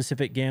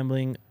state-specific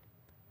gambling,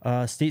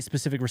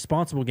 state-specific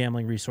responsible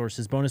gambling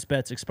resources. Bonus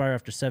bets expire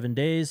after 7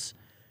 days.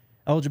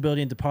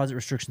 Eligibility and deposit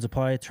restrictions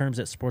apply. Terms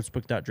at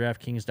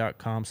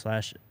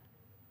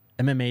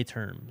sportsbook.draftkings.com/MMA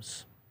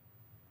terms.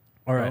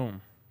 All right.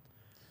 Boom.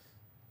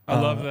 I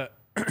love that.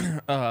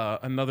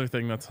 Another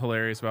thing that's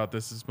hilarious about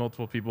this is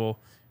multiple people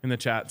in the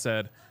chat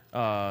said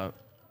that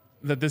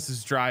this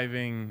is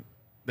driving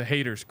the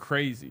haters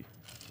crazy,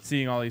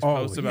 seeing all these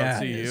posts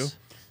about CU.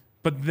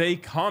 But they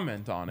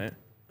comment on it,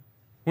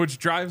 which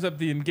drives up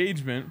the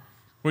engagement,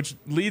 which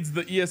leads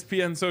the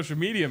ESPN social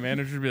media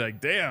manager to be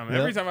like, damn,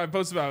 every time I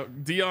post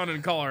about Dion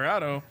in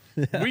Colorado,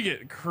 we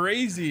get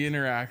crazy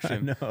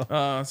interaction.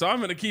 So I'm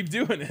going to keep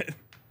doing it.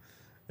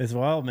 It's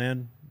wild,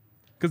 man.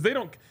 Because they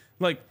don't,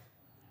 like,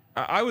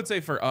 I would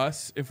say for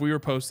us, if we were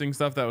posting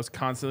stuff that was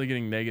constantly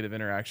getting negative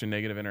interaction,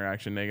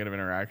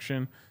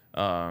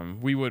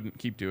 we wouldn't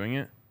keep doing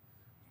it.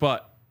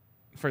 But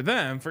for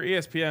them, for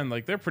ESPN,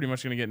 like, they're pretty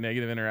much going to get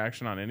negative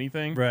interaction on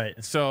anything.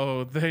 Right.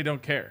 So they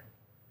don't care.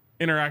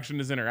 Interaction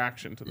is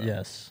interaction to them.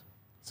 Yes.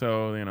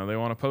 So, they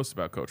want to post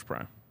about Coach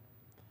Prime.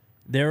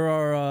 There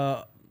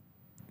are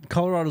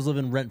Colorado's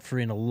living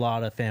rent-free in a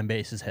lot of fan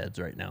bases' heads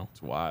right now.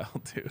 It's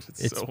wild, dude.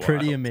 It's so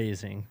pretty wild.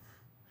 amazing.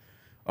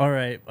 All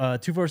right.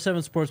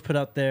 247 Sports put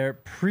out their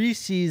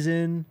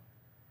preseason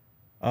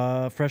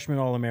Freshman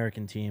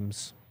All-American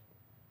teams.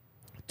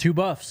 2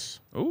 buffs.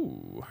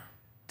 Ooh.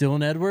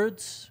 Dylan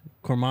Edwards,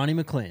 Cormani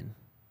McLean.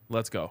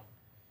 Let's go.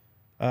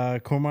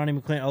 Cormani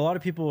McLean. A lot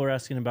of people were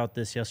asking about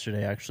this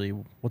yesterday, actually.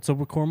 What's up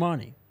with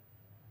Cormani?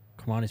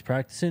 Cormani's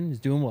practicing. He's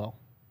doing well.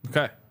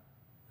 Okay.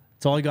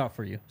 That's all I got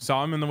for you.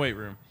 Saw him in the weight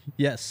room.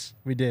 Yes,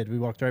 we did. We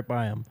walked right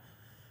by him.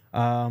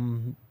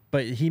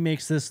 But he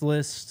makes this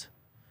list.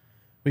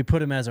 We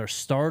put him as our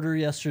starter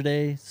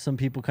yesterday. Some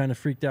people kind of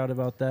freaked out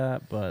about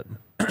that, but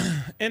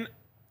And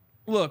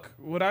look,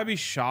 would I be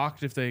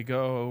shocked if they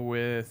go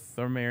with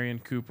or Marion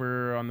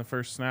Cooper on the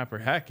first snap, or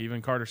heck,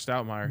 even Carter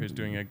Stoutmeyer, who's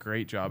doing a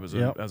great job as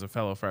a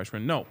fellow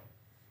freshman? No,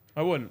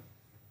 I wouldn't.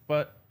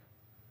 But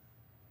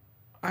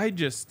I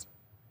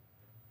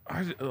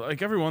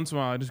like every once in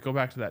a while, I just go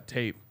back to that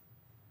tape,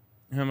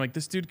 and I'm like,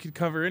 this dude could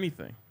cover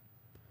anything.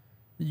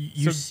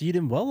 you seed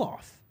him well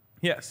off.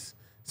 Yes.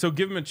 So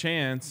give him a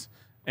chance.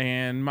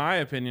 And my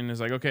opinion is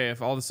like, okay,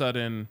 if all of a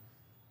sudden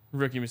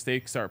rookie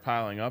mistakes start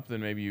piling up,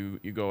 then maybe you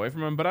go away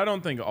from him. But I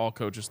don't think all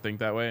coaches think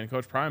that way. And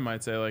Coach Prime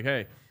might say like,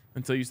 hey,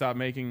 until you stop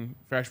making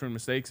freshman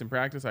mistakes in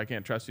practice, I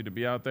can't trust you to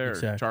be out there.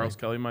 Exactly. Or Charles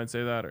Kelly might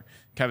say that, or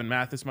Kevin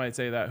Mathis might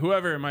say that,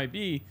 whoever it might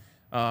be.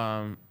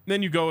 Then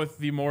you go with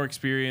the more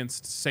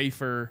experienced,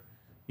 safer,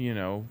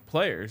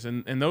 players.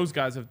 And those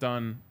guys have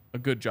done a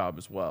good job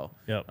as well.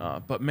 Yep.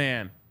 But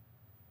man,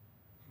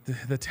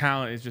 the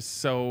talent is just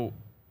so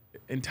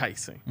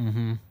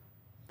enticing.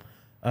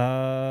 Who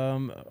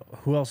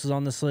else is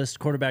on this list?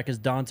 Quarterback is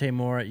Dante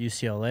Moore at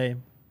UCLA.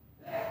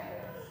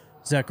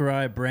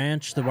 Zachariah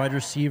Branch, the wide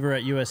receiver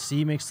at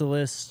USC, makes the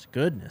list.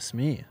 Goodness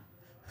me.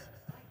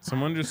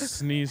 Someone just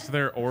sneezed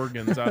their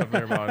organs out of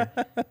their body.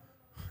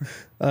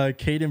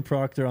 Caden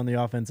Proctor on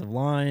the offensive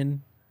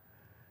line.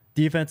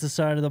 Defensive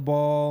side of the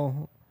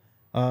ball.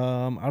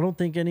 I don't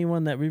think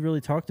anyone that we really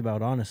talked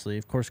about, honestly.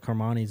 Of course,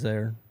 Carmani's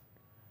there.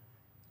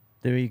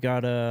 Then we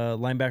got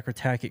linebacker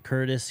Tackett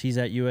Curtis. He's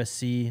at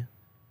USC. I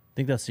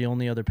think that's the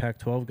only other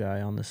Pac-12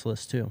 guy on this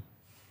list, too.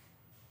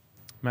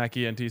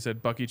 Mackie NT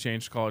said Bucky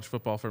changed college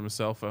football from his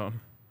cell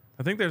phone.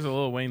 I think there's a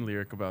Lil Wayne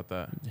lyric about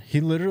that. He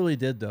literally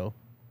did, though.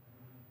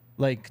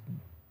 Like,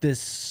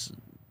 this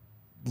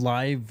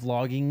live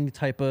vlogging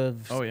type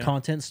of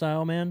content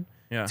style, man.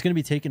 Yeah. It's going to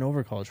be taking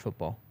over college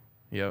football.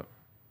 Yep.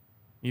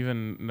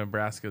 Even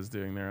Nebraska's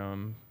doing their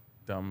own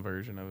dumb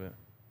version of it.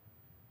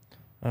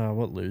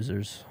 What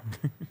losers.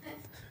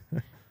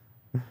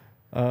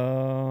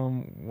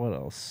 What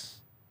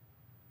else?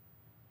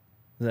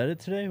 Is that it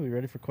today? We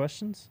ready for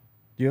questions?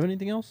 Do you have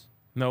anything else?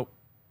 Nope.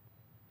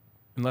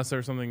 Unless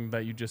there's something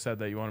that you just said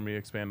that you wanted me to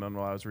expand on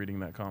while I was reading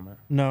that comment.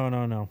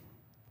 No.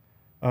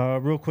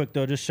 Real quick,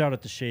 though, just shout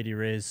out to Shady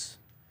Rays.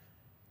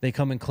 They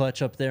come in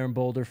clutch up there in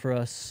Boulder for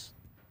us.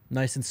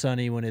 Nice and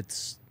sunny when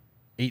it's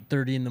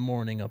 8:30 in the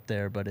morning up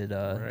there, but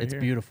it's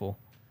beautiful.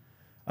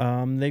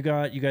 They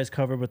got you guys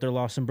covered with their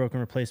lost and broken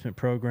replacement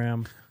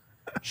program.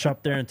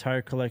 Shop their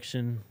entire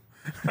collection.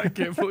 I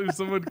can't believe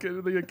someone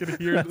could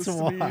hear the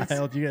sneeze. That's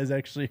wild. You guys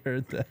actually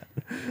heard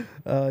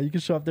that. You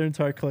can shop their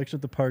entire collection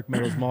at the Park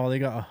Meadows Mall. They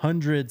got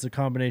hundreds of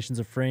combinations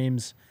of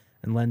frames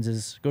and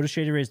lenses. Go to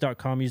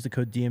shadyrays.com. Use the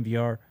code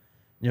DMVR. And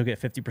you'll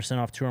get 50%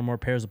 off 2 or more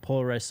pairs of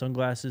polarized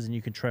sunglasses, and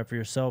you can try it for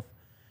yourself.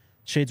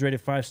 Shades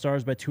rated 5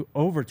 stars by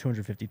over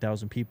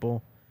 250,000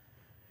 people.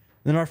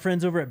 Then our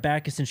friends over at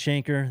Backus and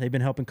Shanker, they've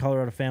been helping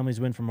Colorado families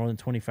win for more than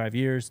 25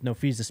 years. No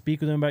fees to speak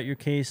with them about your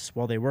case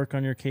while they work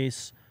on your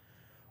case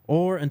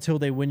or until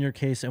they win your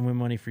case and win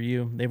money for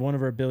you. They've won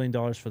over $1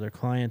 billion for their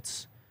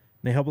clients.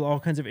 They help with all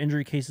kinds of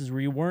injury cases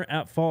where you weren't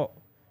at fault.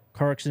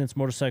 Car accidents,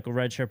 motorcycle,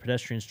 rideshare,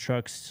 pedestrians,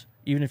 trucks.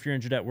 Even if you're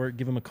injured at work,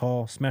 give them a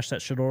call. Smash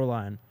that Shador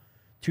line.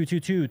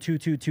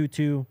 222-2222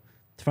 to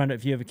find out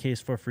if you have a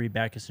case for free.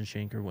 Backus and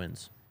Shanker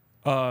wins.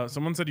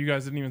 Someone said you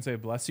guys didn't even say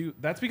bless you.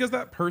 That's because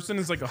that person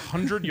is like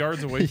 100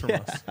 yards away from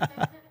us.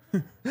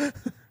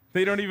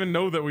 They don't even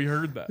know that we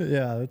heard that.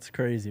 Yeah, that's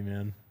crazy,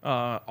 man.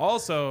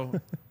 Also,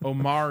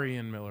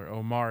 Omarion Miller.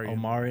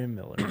 Omarion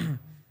Miller.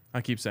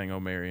 I keep saying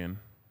Omarion.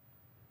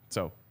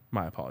 So,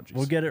 my apologies.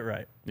 We'll get it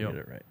right. Yep. Get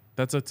it right.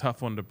 That's a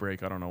tough one to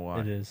break. I don't know why.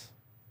 It is.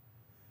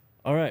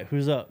 All right,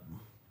 who's up?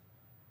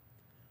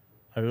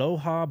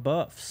 Aloha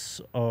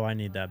Buffs. Oh, I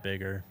need that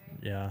bigger.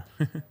 Yeah.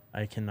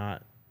 I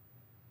cannot.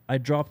 I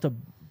dropped a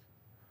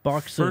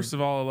box First of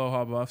all,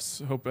 Aloha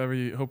Buffs. Hope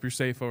you're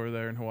safe over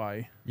there in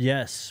Hawaii.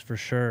 Yes, for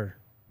sure.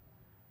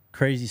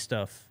 Crazy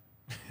stuff.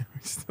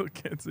 We still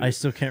can't see I it.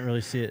 still can't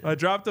really see it. I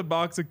dropped a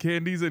box of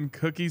candies and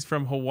cookies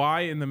from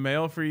Hawaii in the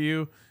mail for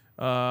you.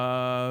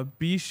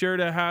 Be sure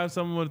to have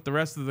some with the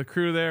rest of the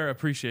crew there.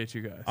 Appreciate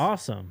you guys.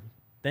 Awesome.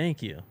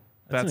 Thank you.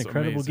 That's an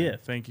incredible amazing.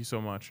 gift. Thank you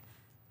so much.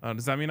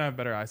 Does that mean I have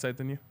better eyesight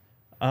than you?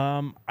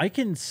 I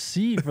can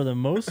see for the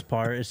most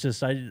part. It's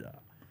just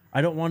I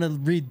don't want to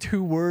read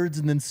 2 words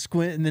and then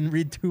squint and then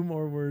read 2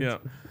 more words.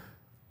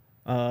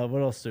 Yeah.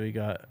 What else do we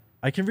got?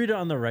 I can read it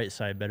on the right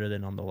side better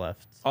than on the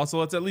left. Also,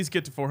 let's at least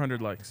get to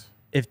 400 likes.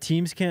 If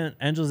teams can't,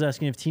 Angela's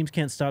asking, if teams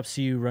can't stop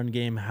CU run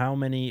game, how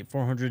many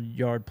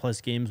 400-yard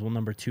plus games will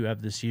number 2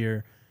 have this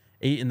year?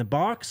 8 in the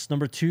box.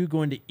 Number 2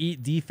 going to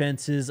eat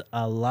defenses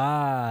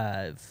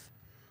alive.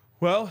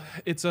 Well,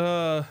 it's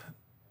one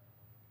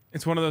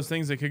of those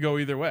things that could go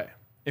either way.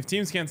 If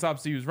teams can't stop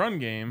Steve's run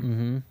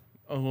game,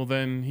 well,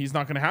 then he's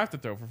not going to have to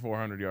throw for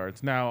 400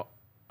 yards. Now,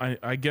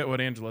 I get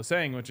what Angela's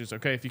saying, which is,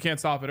 okay, if you can't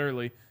stop it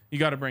early, you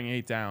got to bring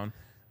 8 down.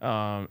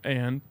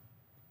 And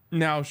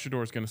now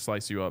Shedeur's going to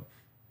slice you up.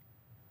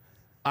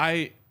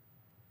 I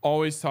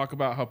always talk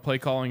about how play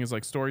calling is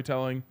like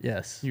storytelling.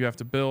 Yes. You have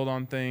to build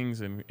on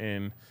things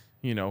and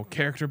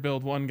character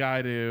build one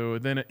guy to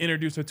then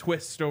introduce a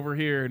twist over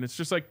here. And it's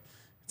just like,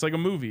 it's like a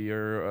movie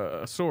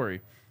or a story.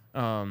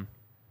 And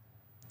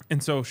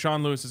so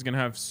Sean Lewis is going to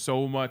have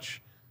so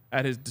much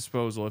at his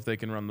disposal if they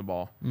can run the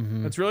ball.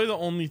 That's really the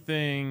only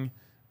thing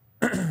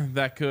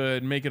that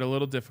could make it a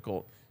little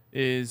difficult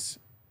is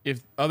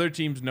if other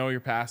teams know you're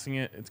passing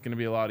it, it's going to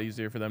be a lot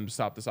easier for them to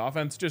stop this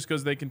offense just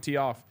because they can tee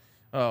off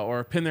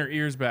or pin their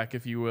ears back,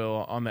 if you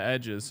will, on the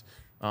edges.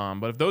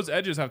 But if those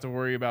edges have to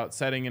worry about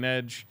setting an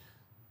edge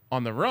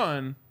on the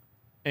run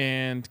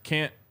and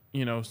can't,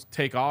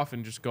 take off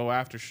and just go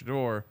after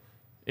Shedeur,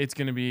 it's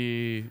going to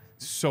be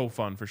so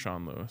fun for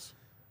Sean Lewis.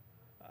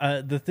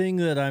 The thing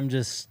that I'm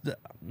just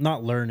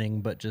not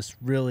learning, but just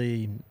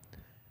really,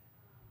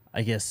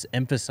 I guess,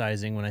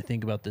 emphasizing when I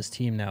think about this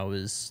team now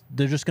is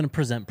they're just going to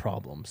present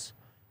problems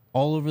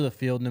all over the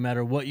field, no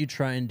matter what you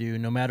try and do,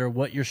 no matter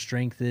what your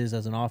strength is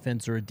as an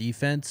offense or a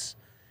defense.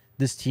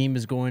 This team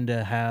is going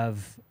to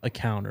have a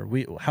counter.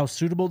 How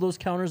suitable those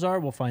counters are,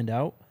 we'll find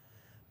out.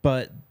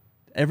 But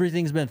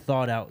everything's been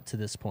thought out to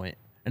this point,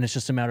 and it's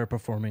just a matter of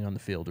performing on the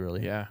field,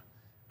 really. Yeah.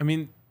 I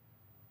mean,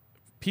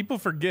 people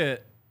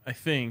forget, I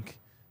think,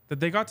 that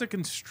they got to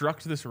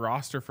construct this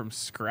roster from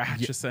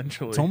scratch,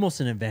 essentially. It's almost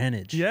an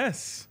advantage.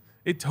 Yes,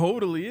 it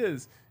totally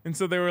is. And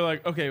so they were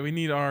like, okay, we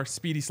need our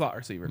speedy slot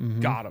receiver.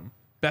 Got him.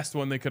 Best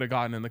one they could have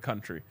gotten in the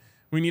country.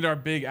 We need our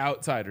big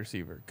outside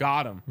receiver.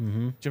 Got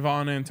him.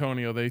 Javon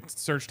Antonio, they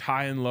searched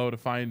high and low to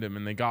find him,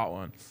 and they got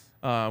one.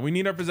 We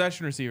need our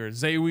possession receiver,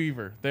 Zay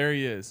Weaver. There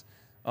he is.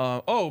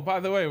 By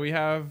the way, we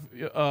have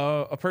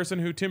a person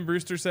who Tim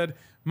Brewster said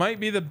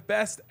might be the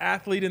best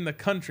athlete in the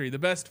country, the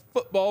best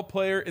football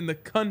player in the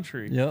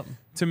country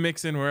to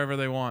mix in wherever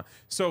they want.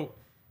 So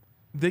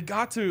they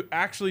got to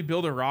actually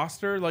build a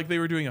roster like they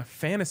were doing a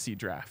fantasy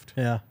draft.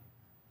 Yeah.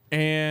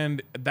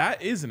 And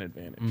that is an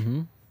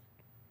advantage.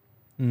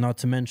 Not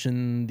to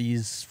mention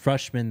these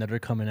freshmen that are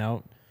coming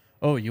out.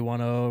 Oh, you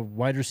want a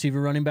wide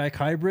receiver running back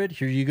hybrid?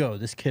 Here you go.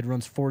 This kid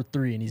runs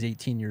 4.3 and he's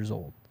 18 years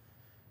old.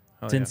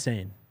 It's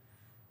insane.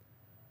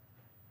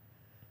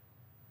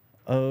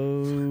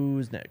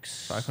 Who's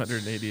next?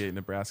 588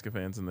 Nebraska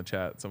fans in the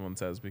chat, someone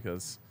says,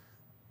 because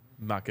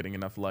I'm not getting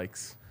enough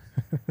likes.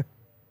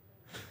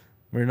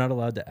 We're not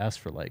allowed to ask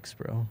for likes,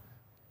 bro.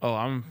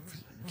 Oh,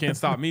 can't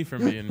stop me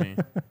from being me.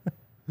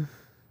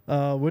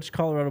 Which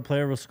Colorado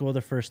player will score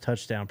the first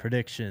touchdown?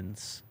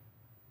 Predictions.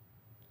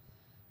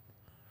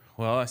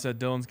 Well, I said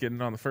Dylan's getting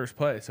it on the first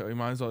play, so he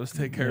might as well just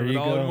take care of it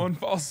all in one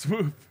fall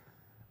swoop.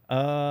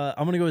 I'm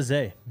going to go with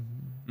Zay.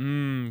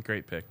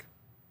 Great pick.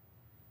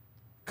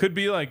 Could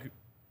be like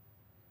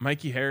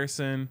Michael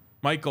Harrison.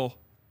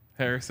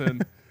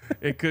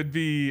 It could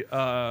be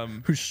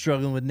who's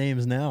struggling with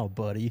names now,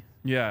 buddy.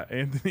 Yeah,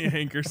 Anthony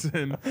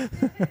Hankerson.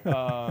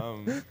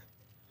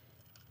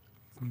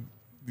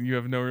 You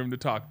have no room to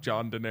talk,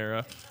 John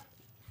Denera.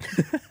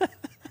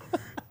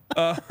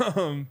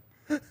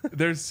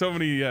 There's so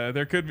many.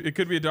 It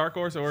could be a dark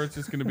horse, or it's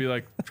just going to be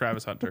like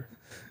Travis Hunter.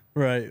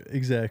 Right,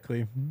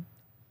 exactly.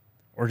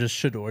 Or just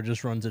Shedeur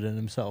just runs it in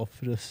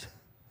himself.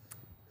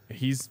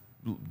 He's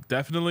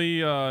definitely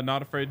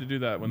not afraid to do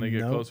that when they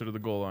get closer to the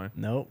goal line.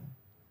 Nope.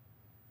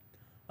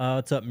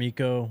 What's up,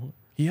 Miko?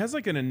 He has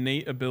like an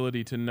innate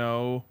ability to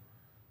know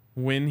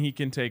when he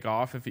can take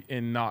off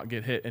and not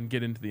get hit and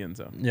get into the end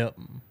zone. Yep.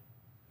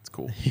 It's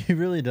cool. He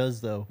really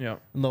does, though. Yeah.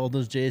 And all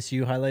those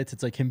JSU highlights,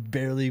 it's like him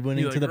barely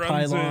winning to the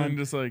runs pylon. In,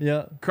 just like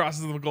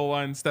crosses the goal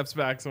line, steps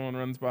back, someone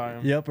runs by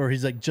him. Yep. Or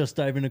he's like just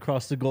diving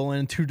across the goal line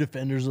and 2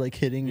 defenders like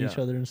hitting each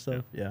other and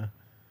stuff. Yeah.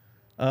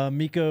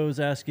 Miko's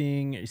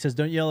asking, he says,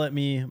 don't yell at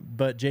me,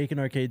 but Jake and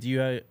Arcade, do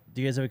you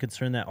guys have a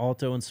concern that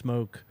Alto and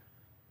Smoke,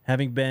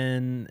 having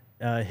been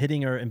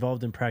hitting or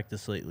involved in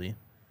practice lately?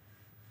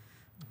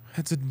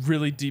 It's a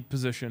really deep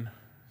position.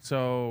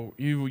 So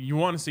you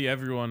want to see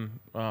everyone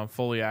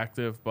fully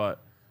active,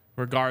 but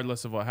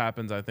regardless of what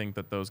happens, I think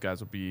that those guys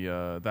will be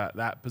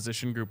that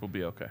position group will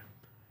be okay.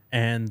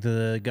 And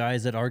the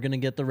guys that are going to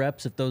get the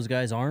reps, if those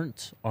guys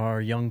aren't, are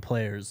young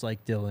players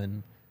like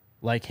Dylan,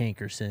 like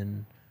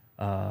Hankerson,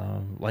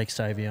 like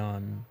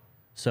Syvion.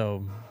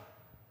 So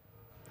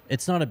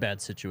it's not a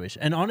bad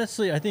situation. And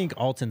honestly, I think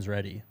Alton's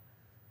ready.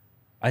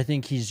 I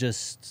think he's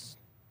just...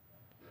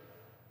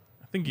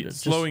 easing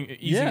his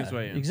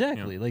way in.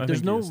 Exactly. Like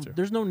there's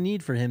no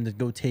need for him to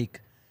go take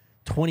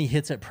 20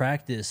 hits at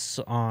practice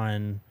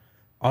on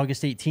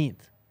August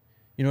 18th.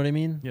 You know what I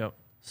mean? Yep.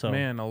 So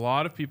Man, a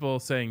lot of people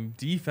saying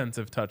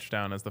defensive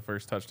touchdown as the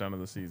first touchdown of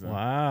the season.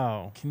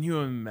 wow. Can you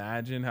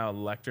imagine how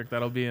electric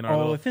that'll be in our Oh,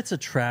 little, if it's a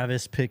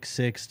Travis pick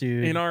six,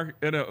 dude.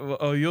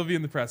 you'll be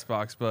in the press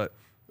box, but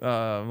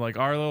like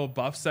our little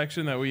buff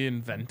section that we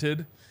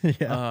invented,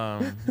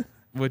 yeah.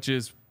 which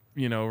is,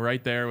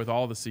 right there with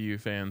all the CU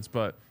fans,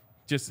 but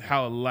just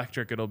how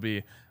electric it'll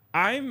be.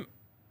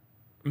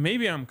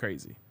 Maybe I'm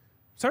crazy.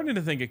 Starting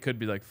to think it could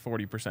be like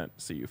 40%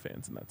 CU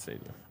fans in that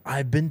stadium.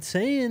 I've been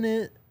saying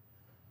it.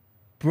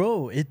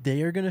 Bro,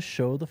 they are going to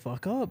show the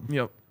fuck up.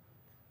 Yep.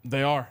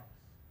 They are.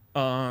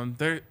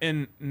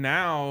 And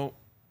now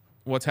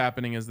what's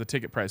happening is the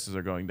ticket prices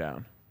are going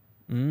down.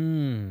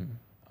 And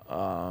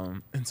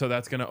so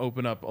that's going to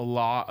open up a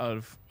lot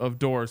of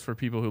doors for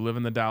people who live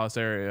in the Dallas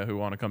area who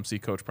want to come see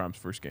Coach Prime's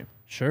first game.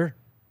 Sure.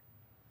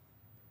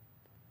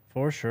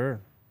 For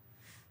sure.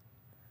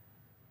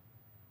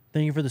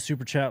 Thank you for the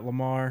super chat,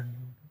 Lamar.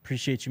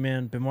 Appreciate you,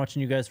 man. Been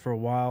watching you guys for a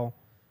while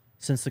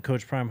since the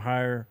Coach Prime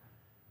hire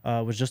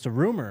was just a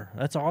rumor.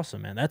 That's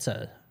awesome, man. That's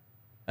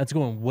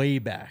going way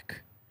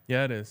back.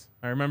 Yeah, it is.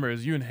 I remember it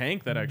was you and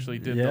Hank that actually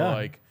did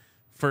the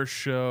first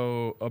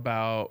show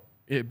about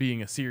it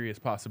being a serious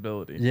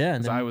possibility. Yeah,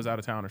 because I was out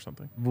of town or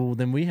something. Well,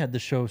 then we had the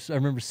show. I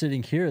remember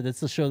sitting here. That's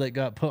the show that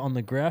got put on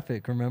the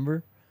graphic.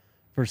 Remember,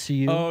 for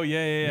CU. Oh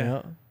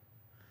yeah.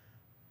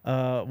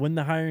 When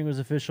the hiring was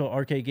official,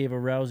 RK gave a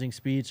rousing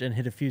speech and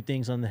hit a few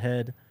things on the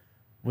head.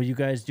 Will you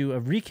guys do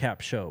a recap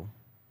show?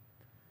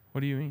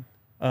 What do you mean?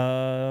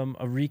 A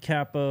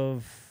recap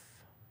of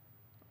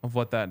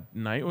what that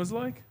night was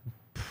like?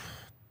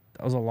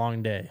 That was a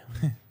long day.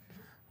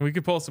 We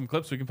could pull some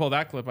clips. We can pull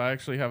that clip. I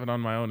actually have it on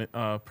my own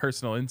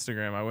personal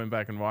Instagram. I went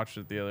back and watched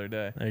it the other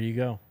day. There you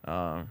go.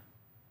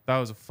 That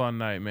was a fun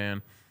night,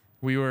 man.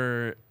 We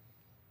were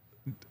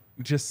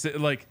just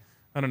I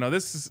don't know.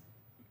 This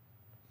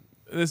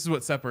is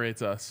what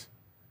separates us.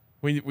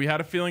 We had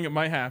a feeling it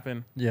might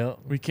happen. Yeah.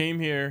 We came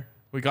here.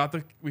 We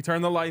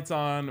turned the lights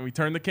on. We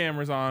turned the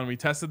cameras on. We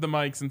tested the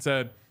mics and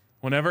said,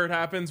 whenever it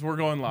happens, we're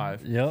going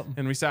live. Yep.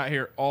 And we sat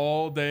here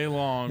all day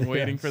long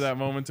waiting for that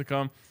moment to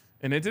come.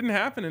 And it didn't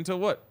happen until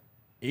what?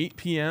 8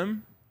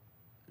 p.m.?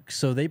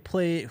 So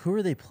who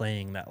are they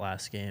playing that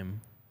last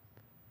game?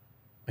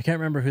 I can't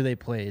remember who they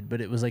played,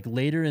 but it was like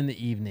later in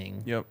the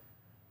evening. Yep.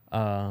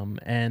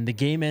 And the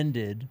game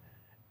ended.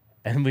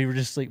 And we were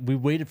just like, we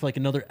waited for like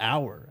another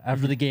hour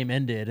after the game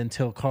ended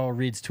until Carl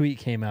Reed's tweet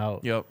came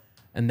out. Yep.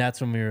 And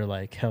that's when we were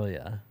like, hell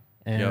yeah.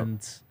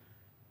 And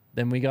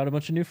then we got a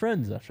bunch of new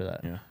friends after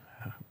that. Yeah.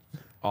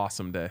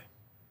 Awesome day.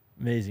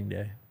 Amazing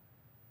day.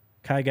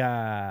 Kai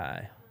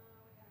Guy.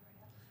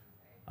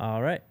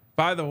 All right.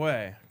 By the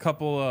way, a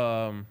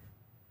couple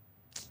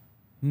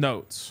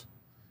notes.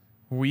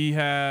 We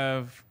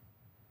have,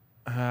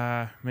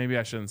 maybe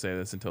I shouldn't say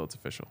this until it's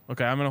official.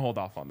 Okay, I'm going to hold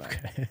off on that.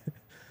 Okay.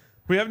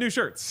 We have new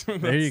shirts.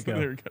 There you go.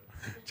 There we go.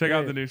 Check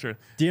out the new shirt.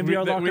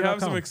 DNVRlocker.com. We have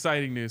some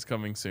exciting news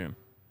coming soon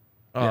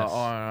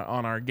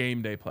on our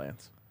game day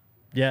plans.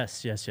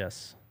 Yes.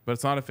 But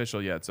it's not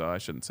official yet, so I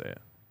shouldn't say it.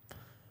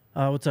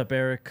 What's up,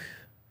 Eric?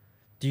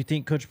 Do you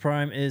think Coach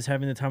Prime is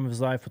having the time of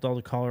his life with all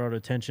the Colorado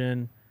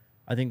attention?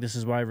 I think this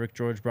is why Rick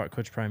George brought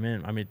Coach Prime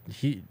in. I mean,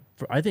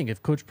 I think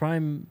if Coach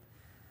Prime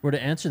were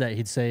to answer that,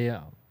 he'd say,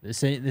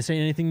 this ain't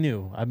anything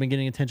new. I've been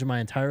getting attention my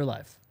entire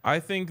life. I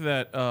think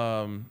that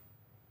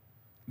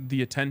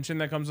the attention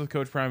that comes with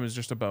Coach Prime is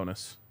just a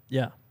bonus.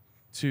 Yeah.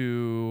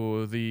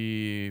 To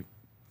the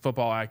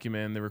football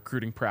acumen, the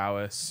recruiting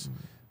prowess,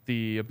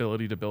 the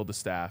ability to build the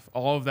staff,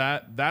 all of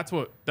that. That's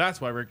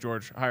why Rick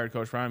George hired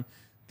Coach Prime.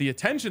 The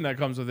attention that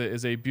comes with it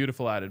is a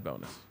beautiful added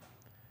bonus.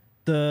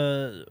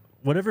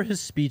 Whatever his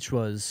speech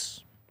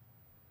was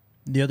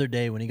the other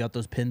day when he got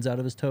those pins out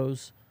of his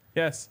toes.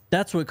 Yes.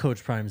 That's what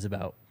Coach Prime's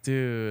about.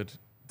 Dude,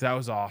 that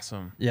was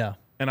awesome. Yeah.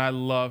 And I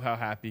love how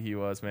happy he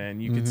was, man.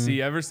 You could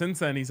see ever since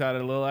then he's had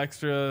a little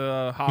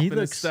extra hop in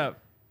his step.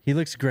 He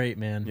looks great,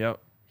 man. Yep.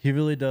 He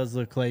really does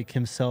look like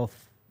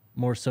himself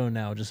more so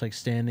now, just like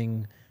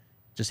standing,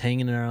 just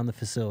hanging around the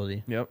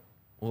facility. Yep.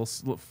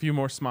 A few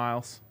more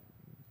smiles.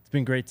 It's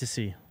been great to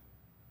see.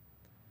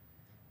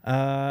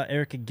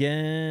 Eric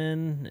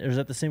again. Is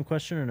that the same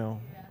question or no?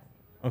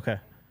 Okay.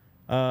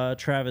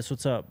 Travis,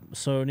 what's up?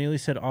 So Neely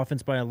said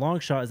offense by a long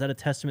shot. Is that a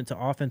testament to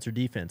offense or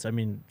defense? I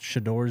mean,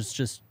 Shador's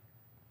just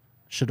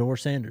Shador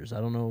Sanders.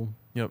 I don't know.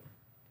 Yep.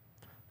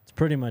 That's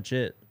pretty much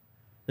it.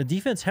 The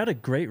defense had a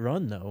great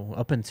run, though,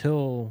 up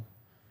until,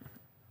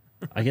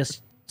 I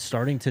guess,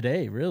 starting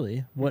today,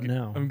 really. What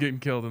now? I'm getting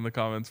killed in the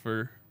comments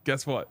for,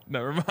 guess what?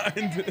 Never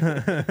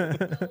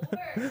mind.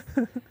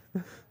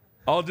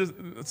 I'll just,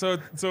 so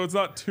it's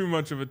not too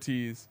much of a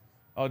tease.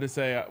 I'll just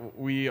say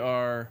we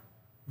are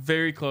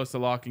very close to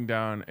locking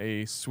down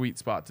a sweet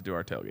spot to do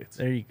our tailgates.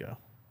 There you go.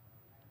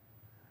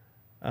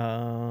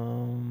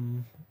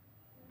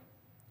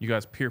 You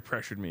guys peer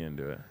pressured me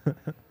into it.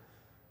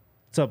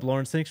 What's up,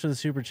 Lawrence? Thanks for the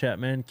super chat,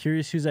 man.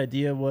 Curious whose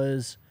idea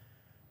was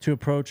to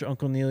approach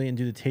Uncle Neely and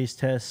do the taste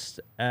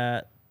test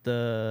at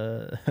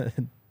the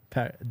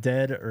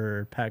Dead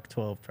or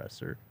Pac-12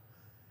 presser.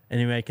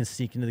 Anyway, I can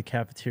sneak into the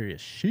cafeteria.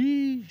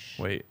 Sheesh.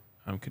 Wait,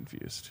 I'm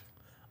confused.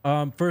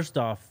 First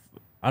off,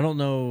 I don't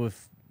know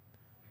if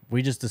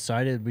we just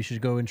decided we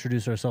should go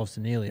introduce ourselves to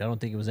Neely. I don't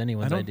think it was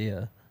anyone's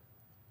idea.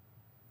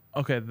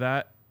 Okay,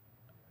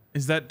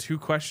 is that two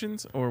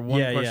questions or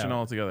one question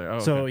altogether? Oh,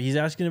 so okay. he's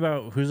asking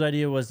about whose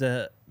idea was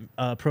to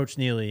approach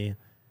Neely,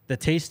 the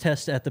taste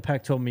test at the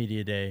Pac-12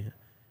 Media Day,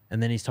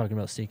 and then he's talking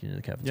about sneaking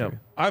into the cafeteria.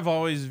 Yep. I've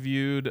always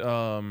viewed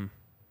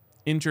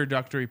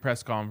introductory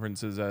press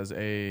conferences as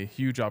a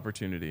huge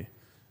opportunity.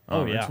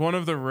 It's one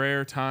of the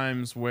rare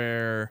times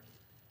where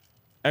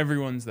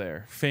everyone's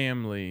there,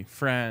 family,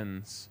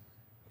 friends,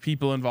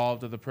 people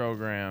involved in the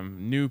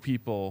program, new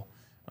people.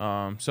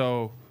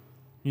 So,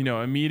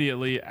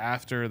 immediately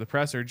after the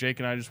presser,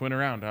 Jake and I just went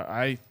around.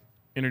 I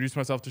introduced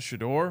myself to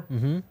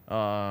Shedeur,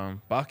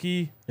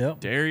 Bucky,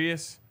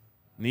 Darius,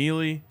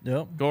 Neely.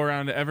 Go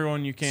around to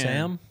everyone you can.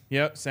 Sam.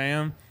 Yep,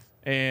 Sam.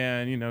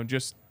 And,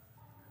 just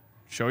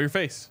show your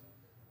face.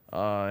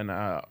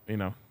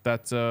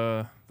 That's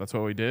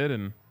what we did,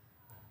 and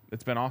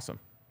it's been awesome.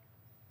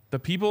 The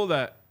people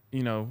that,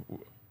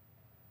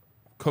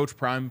 Coach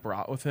Prime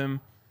brought with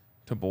him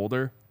to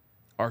Boulder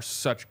are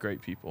such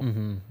great people,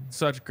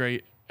 such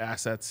great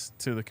assets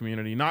to the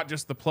community. Not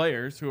just the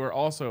players, who are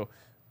also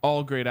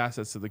all great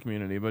assets to the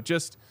community, but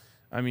just,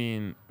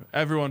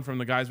 everyone from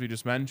the guys we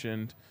just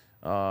mentioned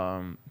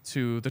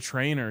to the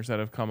trainers that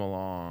have come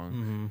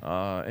along,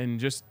 and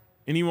just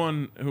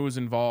anyone who was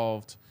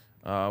involved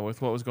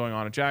with what was going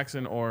on at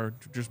Jackson or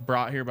just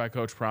brought here by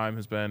Coach Prime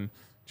has been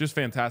just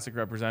fantastic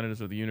representatives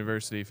of the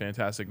university,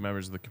 fantastic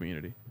members of the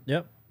community.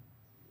 Yep.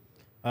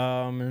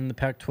 And the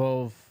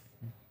Pac-12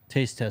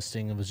 taste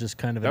testing, it was just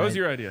kind of that was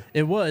your idea.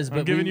 It was, but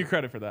I'm giving you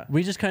credit for that.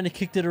 We just kind of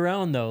kicked it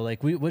around though.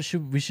 Like we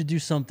should do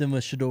something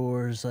with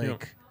Shedeur's.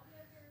 Like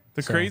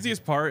the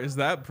craziest part is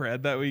that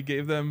bread that we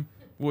gave them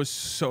was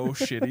so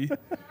shitty.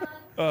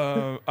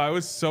 I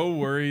was so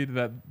worried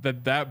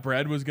that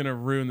bread was gonna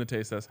ruin the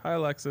taste test. Hi,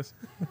 Alexis.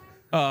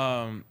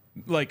 I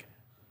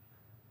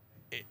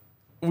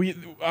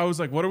was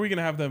like, what are we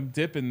gonna have them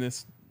dip in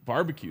this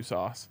barbecue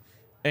sauce?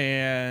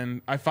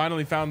 And I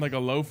finally found like a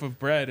loaf of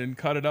bread and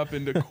cut it up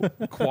into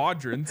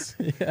quadrants.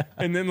 Yeah.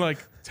 And then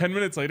 10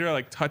 minutes later,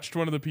 I touched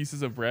one of the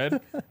pieces of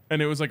bread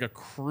and it was like a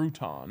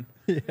crouton.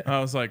 Yeah. I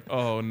was like,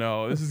 oh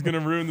no, this is going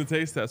to ruin the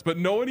taste test. But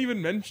no one even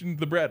mentioned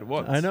the bread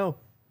once. I know.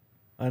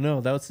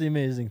 That's the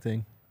amazing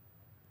thing.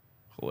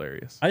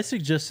 Hilarious. I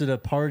suggested a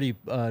party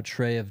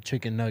tray of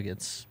chicken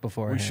nuggets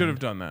beforehand. We should have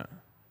done that.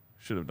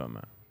 It's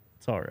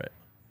all right.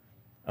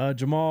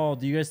 Jamal,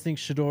 do you guys think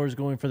Shedeur is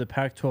going for the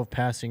Pac-12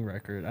 passing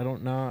record? I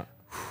don't know.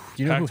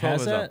 Do you know who Pac-12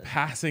 has is that? a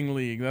passing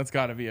league. That's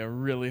got to be a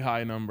really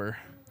high number.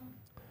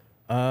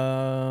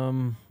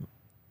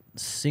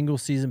 Single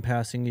season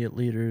passing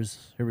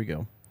leaders. Here we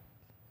go.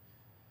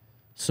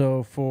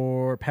 So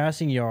for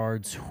passing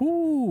yards,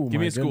 Give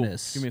me a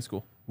goodness.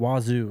 school.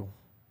 Wazoo.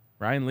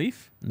 Ryan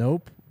Leaf?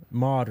 Nope.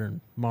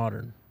 Modern.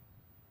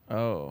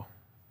 Oh.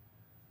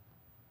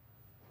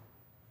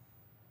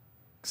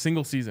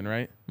 Single season,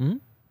 right? Hmm?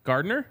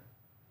 Gardner?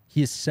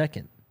 He is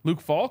second.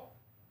 Luke Falk?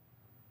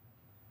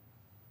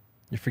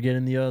 You're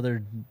forgetting the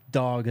other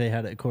dog they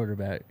had at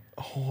quarterback.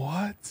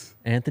 What?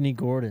 Anthony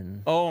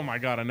Gordon. Oh my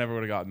God, I never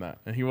would have gotten that.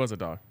 And he was a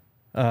dog.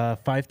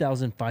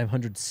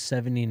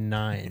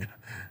 5,579.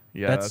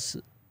 Yeah. That's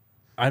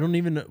I don't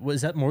even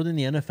was that more than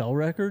the NFL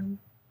record?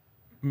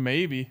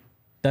 Maybe.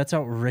 That's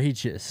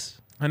outrageous.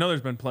 I know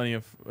there's been plenty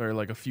of, or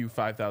a few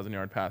 5,000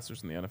 yard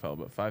passers in the NFL,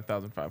 but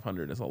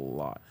 5,500 is a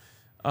lot.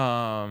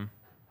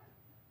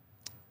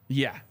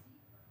 Yeah,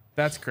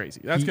 that's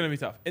crazy. That's going to be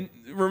tough. And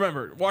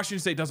remember, Washington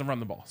State doesn't run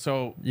the ball.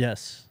 So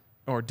yes,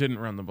 or didn't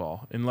run the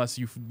ball unless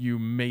you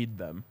made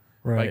them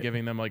by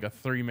giving them a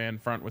 3-man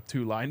front with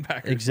 2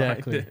 linebackers.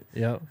 Exactly.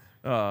 Yep.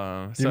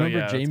 Do you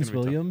remember James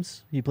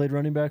Williams? He played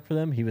running back for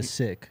them. He was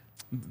sick.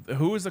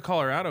 Who was the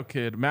Colorado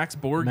kid? Max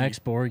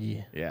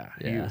Borghi. Yeah.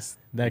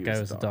 That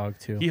guy was a dog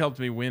too. He helped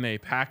me win a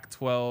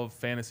Pac-12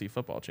 fantasy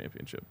football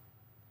championship.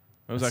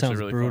 It was that actually sounds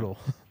really brutal.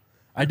 fun.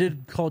 I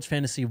did college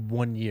fantasy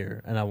 1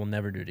 year, and I will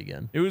never do it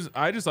again.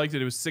 I just liked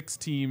it. It was 6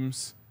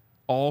 teams,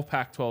 all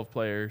Pac-12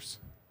 players.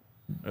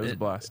 It was a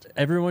blast.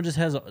 Everyone just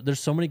has. There's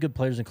so many good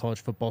players in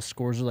college football.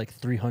 Scores are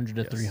 300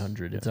 to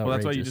 300. It's outrageous. Well,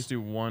 that's why you just do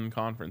one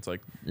conference.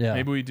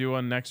 Maybe we do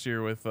one next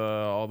year with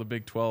all the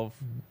Big 12.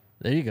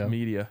 There you go.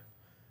 Media.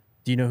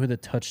 Do you know who the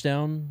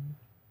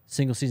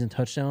single season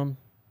touchdown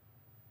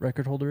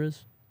record holder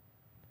is?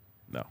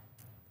 No.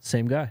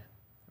 Same guy.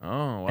 Oh,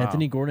 wow.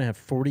 Anthony Gordon had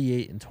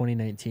 48 in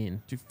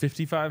 2019.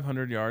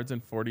 5,500 yards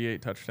and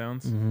 48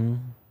 touchdowns. Mm-hmm.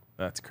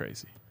 That's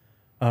crazy.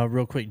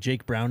 Real quick,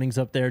 Jake Browning's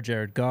up there,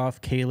 Jared Goff,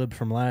 Caleb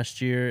from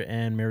last year,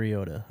 and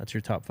Mariota. That's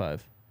your top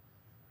 5.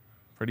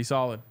 Pretty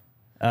solid.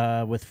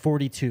 With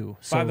 42.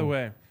 By the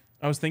way,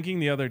 I was thinking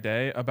the other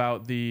day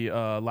about the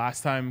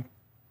last time.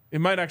 It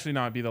might actually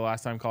not be the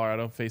last time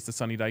Colorado faced a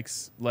Sonny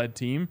Dykes-led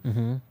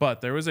team, but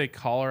there was a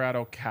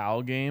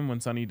Colorado-Cal game when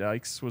Sonny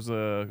Dykes was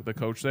the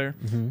coach there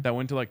that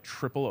went to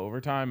triple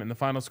overtime, and the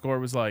final score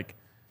was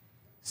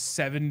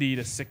 70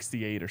 to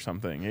 68 or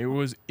something. It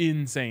was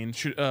insane.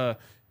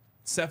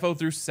 Cepho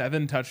threw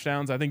 7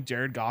 touchdowns. I think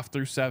Jared Goff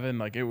threw 7.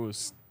 Like, it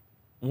was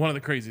one of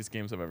the craziest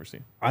games I've ever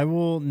seen. I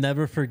will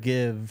never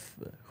forgive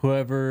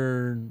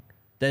whoever,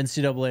 the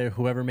NCAA or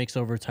whoever makes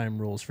overtime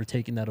rules for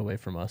taking that away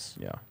from us.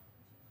 Yeah.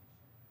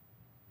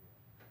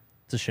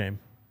 It's a shame.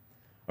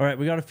 All right,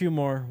 we got a few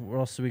more. What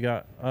else do we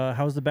got?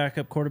 How's the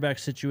backup quarterback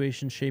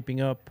situation shaping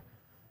up?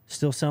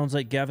 Still sounds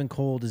like Gavin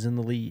Cold is in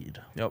the lead.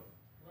 Yep.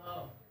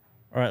 All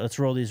right, let's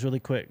roll these really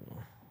quick.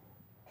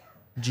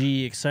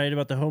 G, excited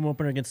about the home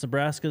opener against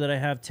Nebraska that I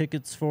have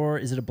tickets for.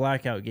 Is it a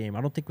blackout game?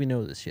 I don't think we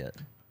know this yet.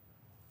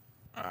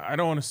 I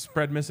don't want to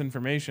spread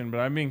misinformation, but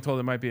I'm being told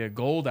it might be a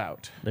gold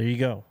out. There you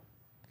go.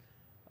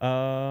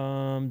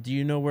 Do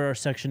you know where our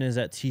section is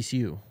at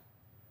TCU?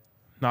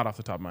 Not off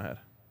the top of my head.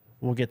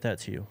 We'll get that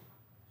to you.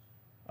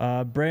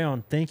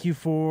 Brayon, thank you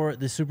for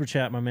the super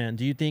chat, my man.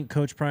 Do you think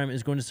Coach Prime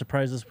is going to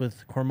surprise us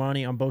with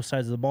Cormani on both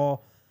sides of the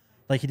ball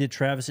like he did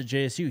Travis at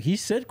JSU? He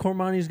said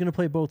Cormani is going to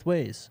play both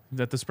ways. Is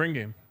that the spring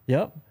game?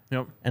 Yep.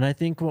 Yep. And I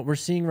think what we're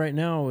seeing right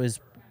now is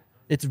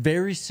it's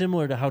very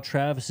similar to how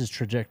Travis's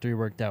trajectory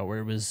worked out, where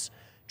it was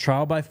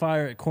trial by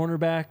fire at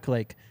cornerback.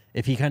 Like,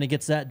 if he kind of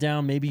gets that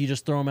down, maybe you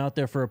just throw him out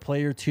there for a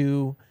play or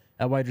two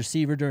at wide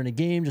receiver during a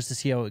game just to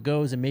see how it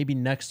goes. And maybe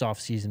next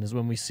offseason is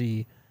when we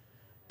see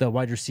the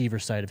wide receiver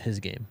side of his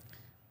game.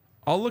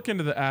 I'll look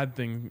into the ad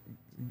thing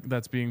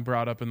that's being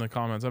brought up in the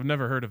comments. I've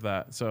never heard of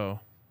that,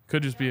 so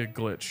could just be a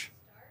glitch.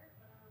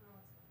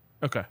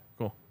 Okay,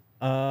 cool.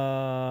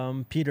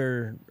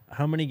 Peter,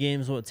 how many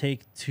games will it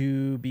take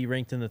to be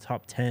ranked in the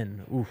top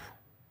 10? Oof.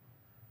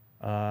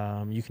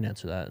 You can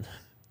answer that.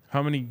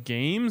 How many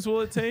games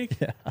will it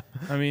take? Yeah.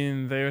 I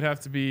mean, they would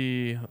have to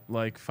be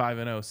like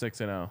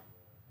 5-0,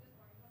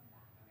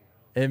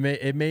 6-0.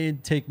 It may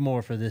take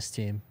more for this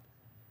team.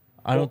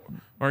 I don't.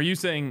 Or are you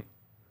saying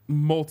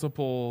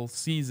multiple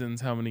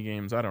seasons? How many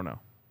games? I don't know.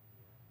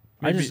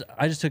 Maybe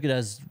I just took it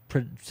as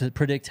to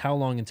predict how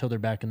long until they're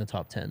back in the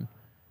top 10.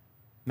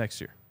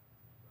 next year.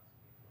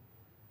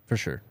 For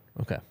sure.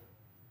 Okay.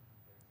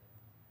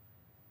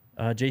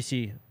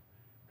 JC,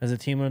 has a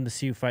team learned the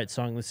See You Fight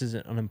song? This is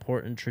an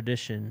important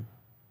tradition.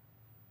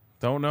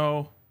 Don't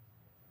know.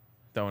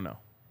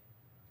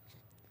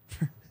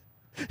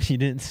 You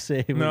didn't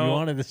say what you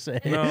wanted to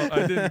say. No,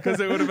 I didn't, because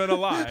it would have been a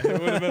lie.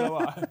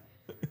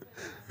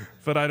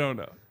 But I don't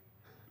know.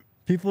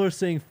 People are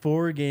saying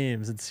 4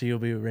 games and C will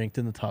be ranked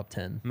in the top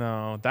 10.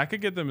 No, that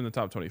could get them in the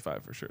top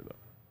 25 for sure, though.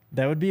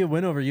 That would be a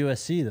win over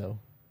USC, though.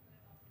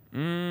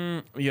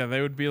 Yeah,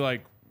 they would be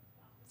like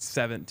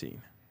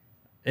 17.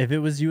 If it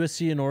was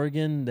USC and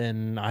Oregon,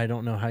 then I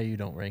don't know how you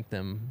don't rank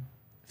them.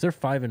 If they're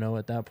 5-0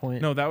 at that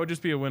point. No, that would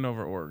just be a win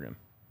over Oregon.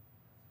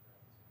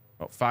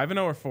 Oh,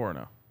 5-0 or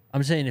 4-0?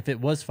 I'm saying if it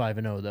was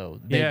 5-0, though,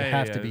 they'd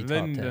have to be top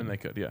 10. Then they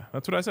could, yeah.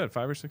 That's what I said,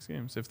 5 or 6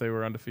 games if they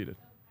were undefeated.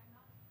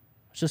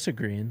 Just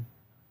agreeing.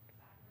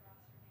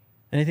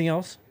 Anything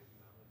else?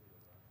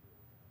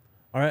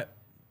 All right.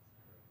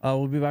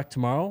 We'll be back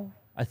tomorrow.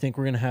 I think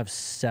we're going to have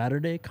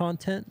Saturday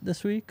content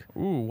this week.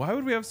 Ooh, why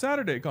would we have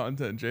Saturday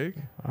content, Jake?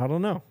 I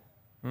don't know.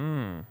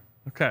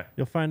 Okay.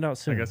 You'll find out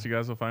soon. I guess you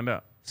guys will find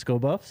out. Sko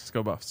Buffs? Let's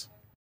go Buffs.